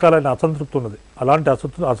రకరకాలైన అసంతృప్తి ఉన్నది. అలాంటి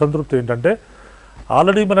అసంతృప్తి ఏంటంటే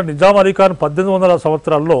ఆల్రెడీ మన నిజాం అలీ ఖాన్ 1800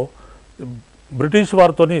 సంవత్సరాల్లో బ్రిటిష్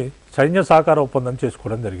వారితోని సైన్య సహకార ఒప్పందం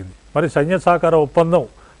చేసుకోవడం జరిగింది. మరి సైన్య సహకార ఒప్పందం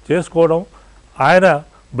చేసుకోవడం, ఆయన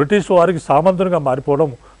బ్రిటిష్ వారికి సామంతునిగా మారిపోవడం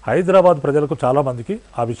హైదరాబాద్ ప్రజలకు చాలామందికి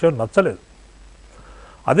ఆ విషయం నచ్చలేదు.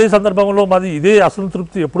 అదే సందర్భంలో మాది ఇదే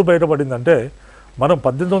అసంతృప్తి ఎప్పుడు బయటపడిందంటే మనం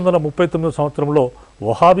 1839 సంవత్సరంలో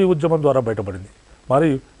వహాబీ ఉద్యమం ద్వారా బయటపడింది. మరి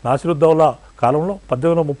నాసిరుద్దౌలా కాలంలో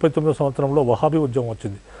 1839 సంవత్సరంలో వహాబీ ఉద్యమం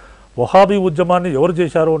వచ్చింది. వహాబీ ఉద్యమాన్ని ఎవరు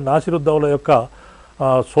చేశారో నాసిరుద్దౌలా యొక్క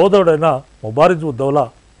సోదరుడైన ముబారిజ్ ఉద్దౌలా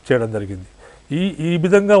చేయడం జరిగింది. ఈ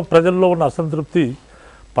విధంగా ప్రజల్లో ఉన్న అసంతృప్తి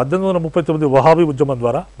 1839 వహాబీ ఉద్యమం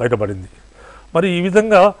ద్వారా బయటపడింది. మరి ఈ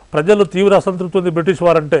విధంగా ప్రజలు తీవ్ర అసంతృప్తి ఉంది బ్రిటిష్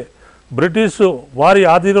వారంటే. బ్రిటిష్ వారి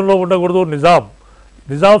ఆధీనంలో ఉండకూడదు,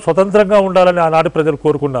 నిజాం స్వతంత్రంగా ఉండాలని ఆనాటి ప్రజలు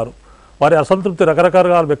కోరుకున్నారు. వారి అసంతృప్తి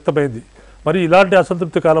రకరకాలుగా వ్యక్తమైంది. మరి ఇలాంటి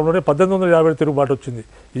అసంతృప్తి కాలంలోనే 1857 తిరుగుబాటు వచ్చింది.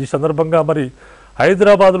 ఈ సందర్భంగా మరి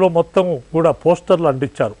హైదరాబాద్లో మొత్తం కూడా పోస్టర్లు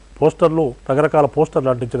అంటించారు. పోస్టర్లు రకరకాల పోస్టర్లు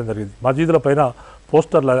అంటించడం జరిగింది. మసీదుల పైన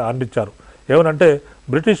పోస్టర్లు అంటించారు. ఏమనంటే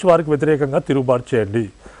బ్రిటిష్ వారికి వ్యతిరేకంగా తిరుగుబాటు చేయండి,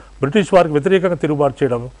 బ్రిటిష్ వారికి వ్యతిరేకంగా తిరుగుబాటు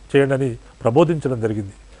చేయండి అని ప్రబోధించడం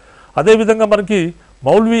జరిగింది. అదేవిధంగా మనకి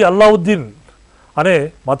మౌల్వీ అల్లావుద్దీన్ అనే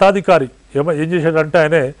మతాధికారి ఏం చేశాడంటే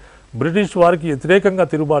ఆయనే బ్రిటిష్ వారికి వ్యతిరేకంగా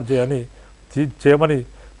తిరుగుబాటు చేయమని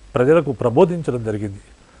ప్రజలకు ప్రబోధించడం జరిగింది.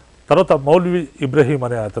 తర్వాత మౌల్వీ ఇబ్రహీం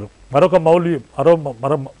అనే అతను, మరొక మౌల్వీ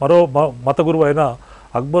మరో మత గురువు అయిన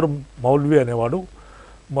అక్బర్ మౌల్వీ అనేవాడు,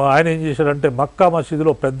 ఆయన ఏం చేశాడంటే మక్కా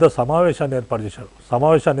మసీదులో పెద్ద సమావేశాన్ని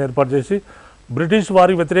ఏర్పాటు చేసి బ్రిటిష్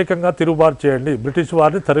వారికి వ్యతిరేకంగా తిరుగుబాటు చేయండి, బ్రిటిష్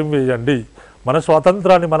వారిని తరిమివేయండి, మన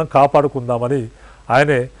స్వాతంత్రాన్ని మనం కాపాడుకుందామని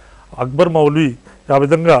ఆయనే అక్బర్ మౌల్వీ ఆ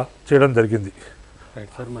విధంగా చేయడం జరిగింది.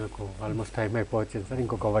 రైట్ సార్, మనకు ఆల్మోస్ట్ టైం అయిపోవచ్చింది సార్.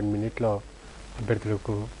 ఇంకొక 1 minute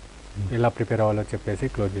అభ్యర్థులకు ఎలా ప్రిపేర్ అవ్వాలో చెప్పేసి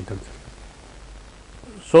క్లోజ్ చేద్దాం సార్.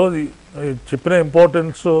 సో చెప్పిన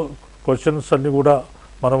ఇంపార్టెన్స్ క్వశ్చన్స్ అన్నీ కూడా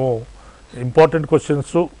మనము ఇంపార్టెంట్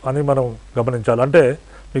క్వశ్చన్స్ అని మనం గమనించాలి. అంటే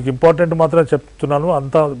మీకు ఇంపార్టెంట్ మాత్రమే చెప్తున్నాను,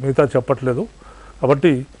 అంతా మిగతా చెప్పట్లేదు.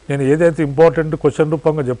 కాబట్టి నేను ఏదైతే ఇంపార్టెంట్ క్వశ్చన్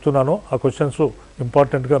రూపంగా చెప్తున్నానో ఆ క్వశ్చన్స్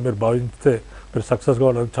ఇంపార్టెంట్గా మీరు భావిస్తే మీరు సక్సెస్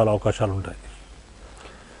కావడానికి చాలా అవకాశాలు ఉంటాయి.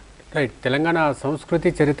 రైట్, తెలంగాణ సంస్కృతి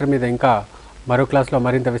చరిత్ర మీద ఇంకా మరో క్లాస్లో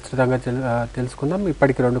మరింత విస్తృతంగా తెలుసుకుందాం.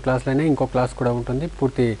 ఇప్పటికి 2 క్లాసులైనా ఇంకో క్లాస్ కూడా ఉంటుంది.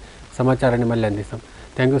 పూర్తి సమాచారాన్ని మళ్ళీ అందిస్తాం.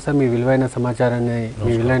 థ్యాంక్ యూ సార్, మీ విలువైన సమాచారాన్ని,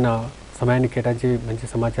 మీ విలువైన సమయాన్ని కేటాయించి మంచి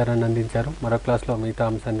సమాచారాన్ని అందించారు. మరో క్లాస్లో మిగతా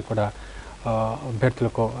అంశాన్ని కూడా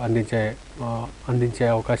అభ్యర్థులకు అందించే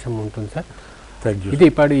అవకాశం ఉంటుంది సార్. Thank you. ఇది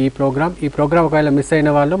ఇప్పుడు ఈ ప్రోగ్రామ్ ఒకవేళ మిస్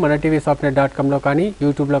అయిన వాళ్ళు మన టీవీ SoFTNET.com కానీ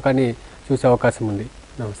యూట్యూబ్లో కానీ చూసే అవకాశం ఉంది.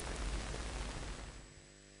 నమస్తే.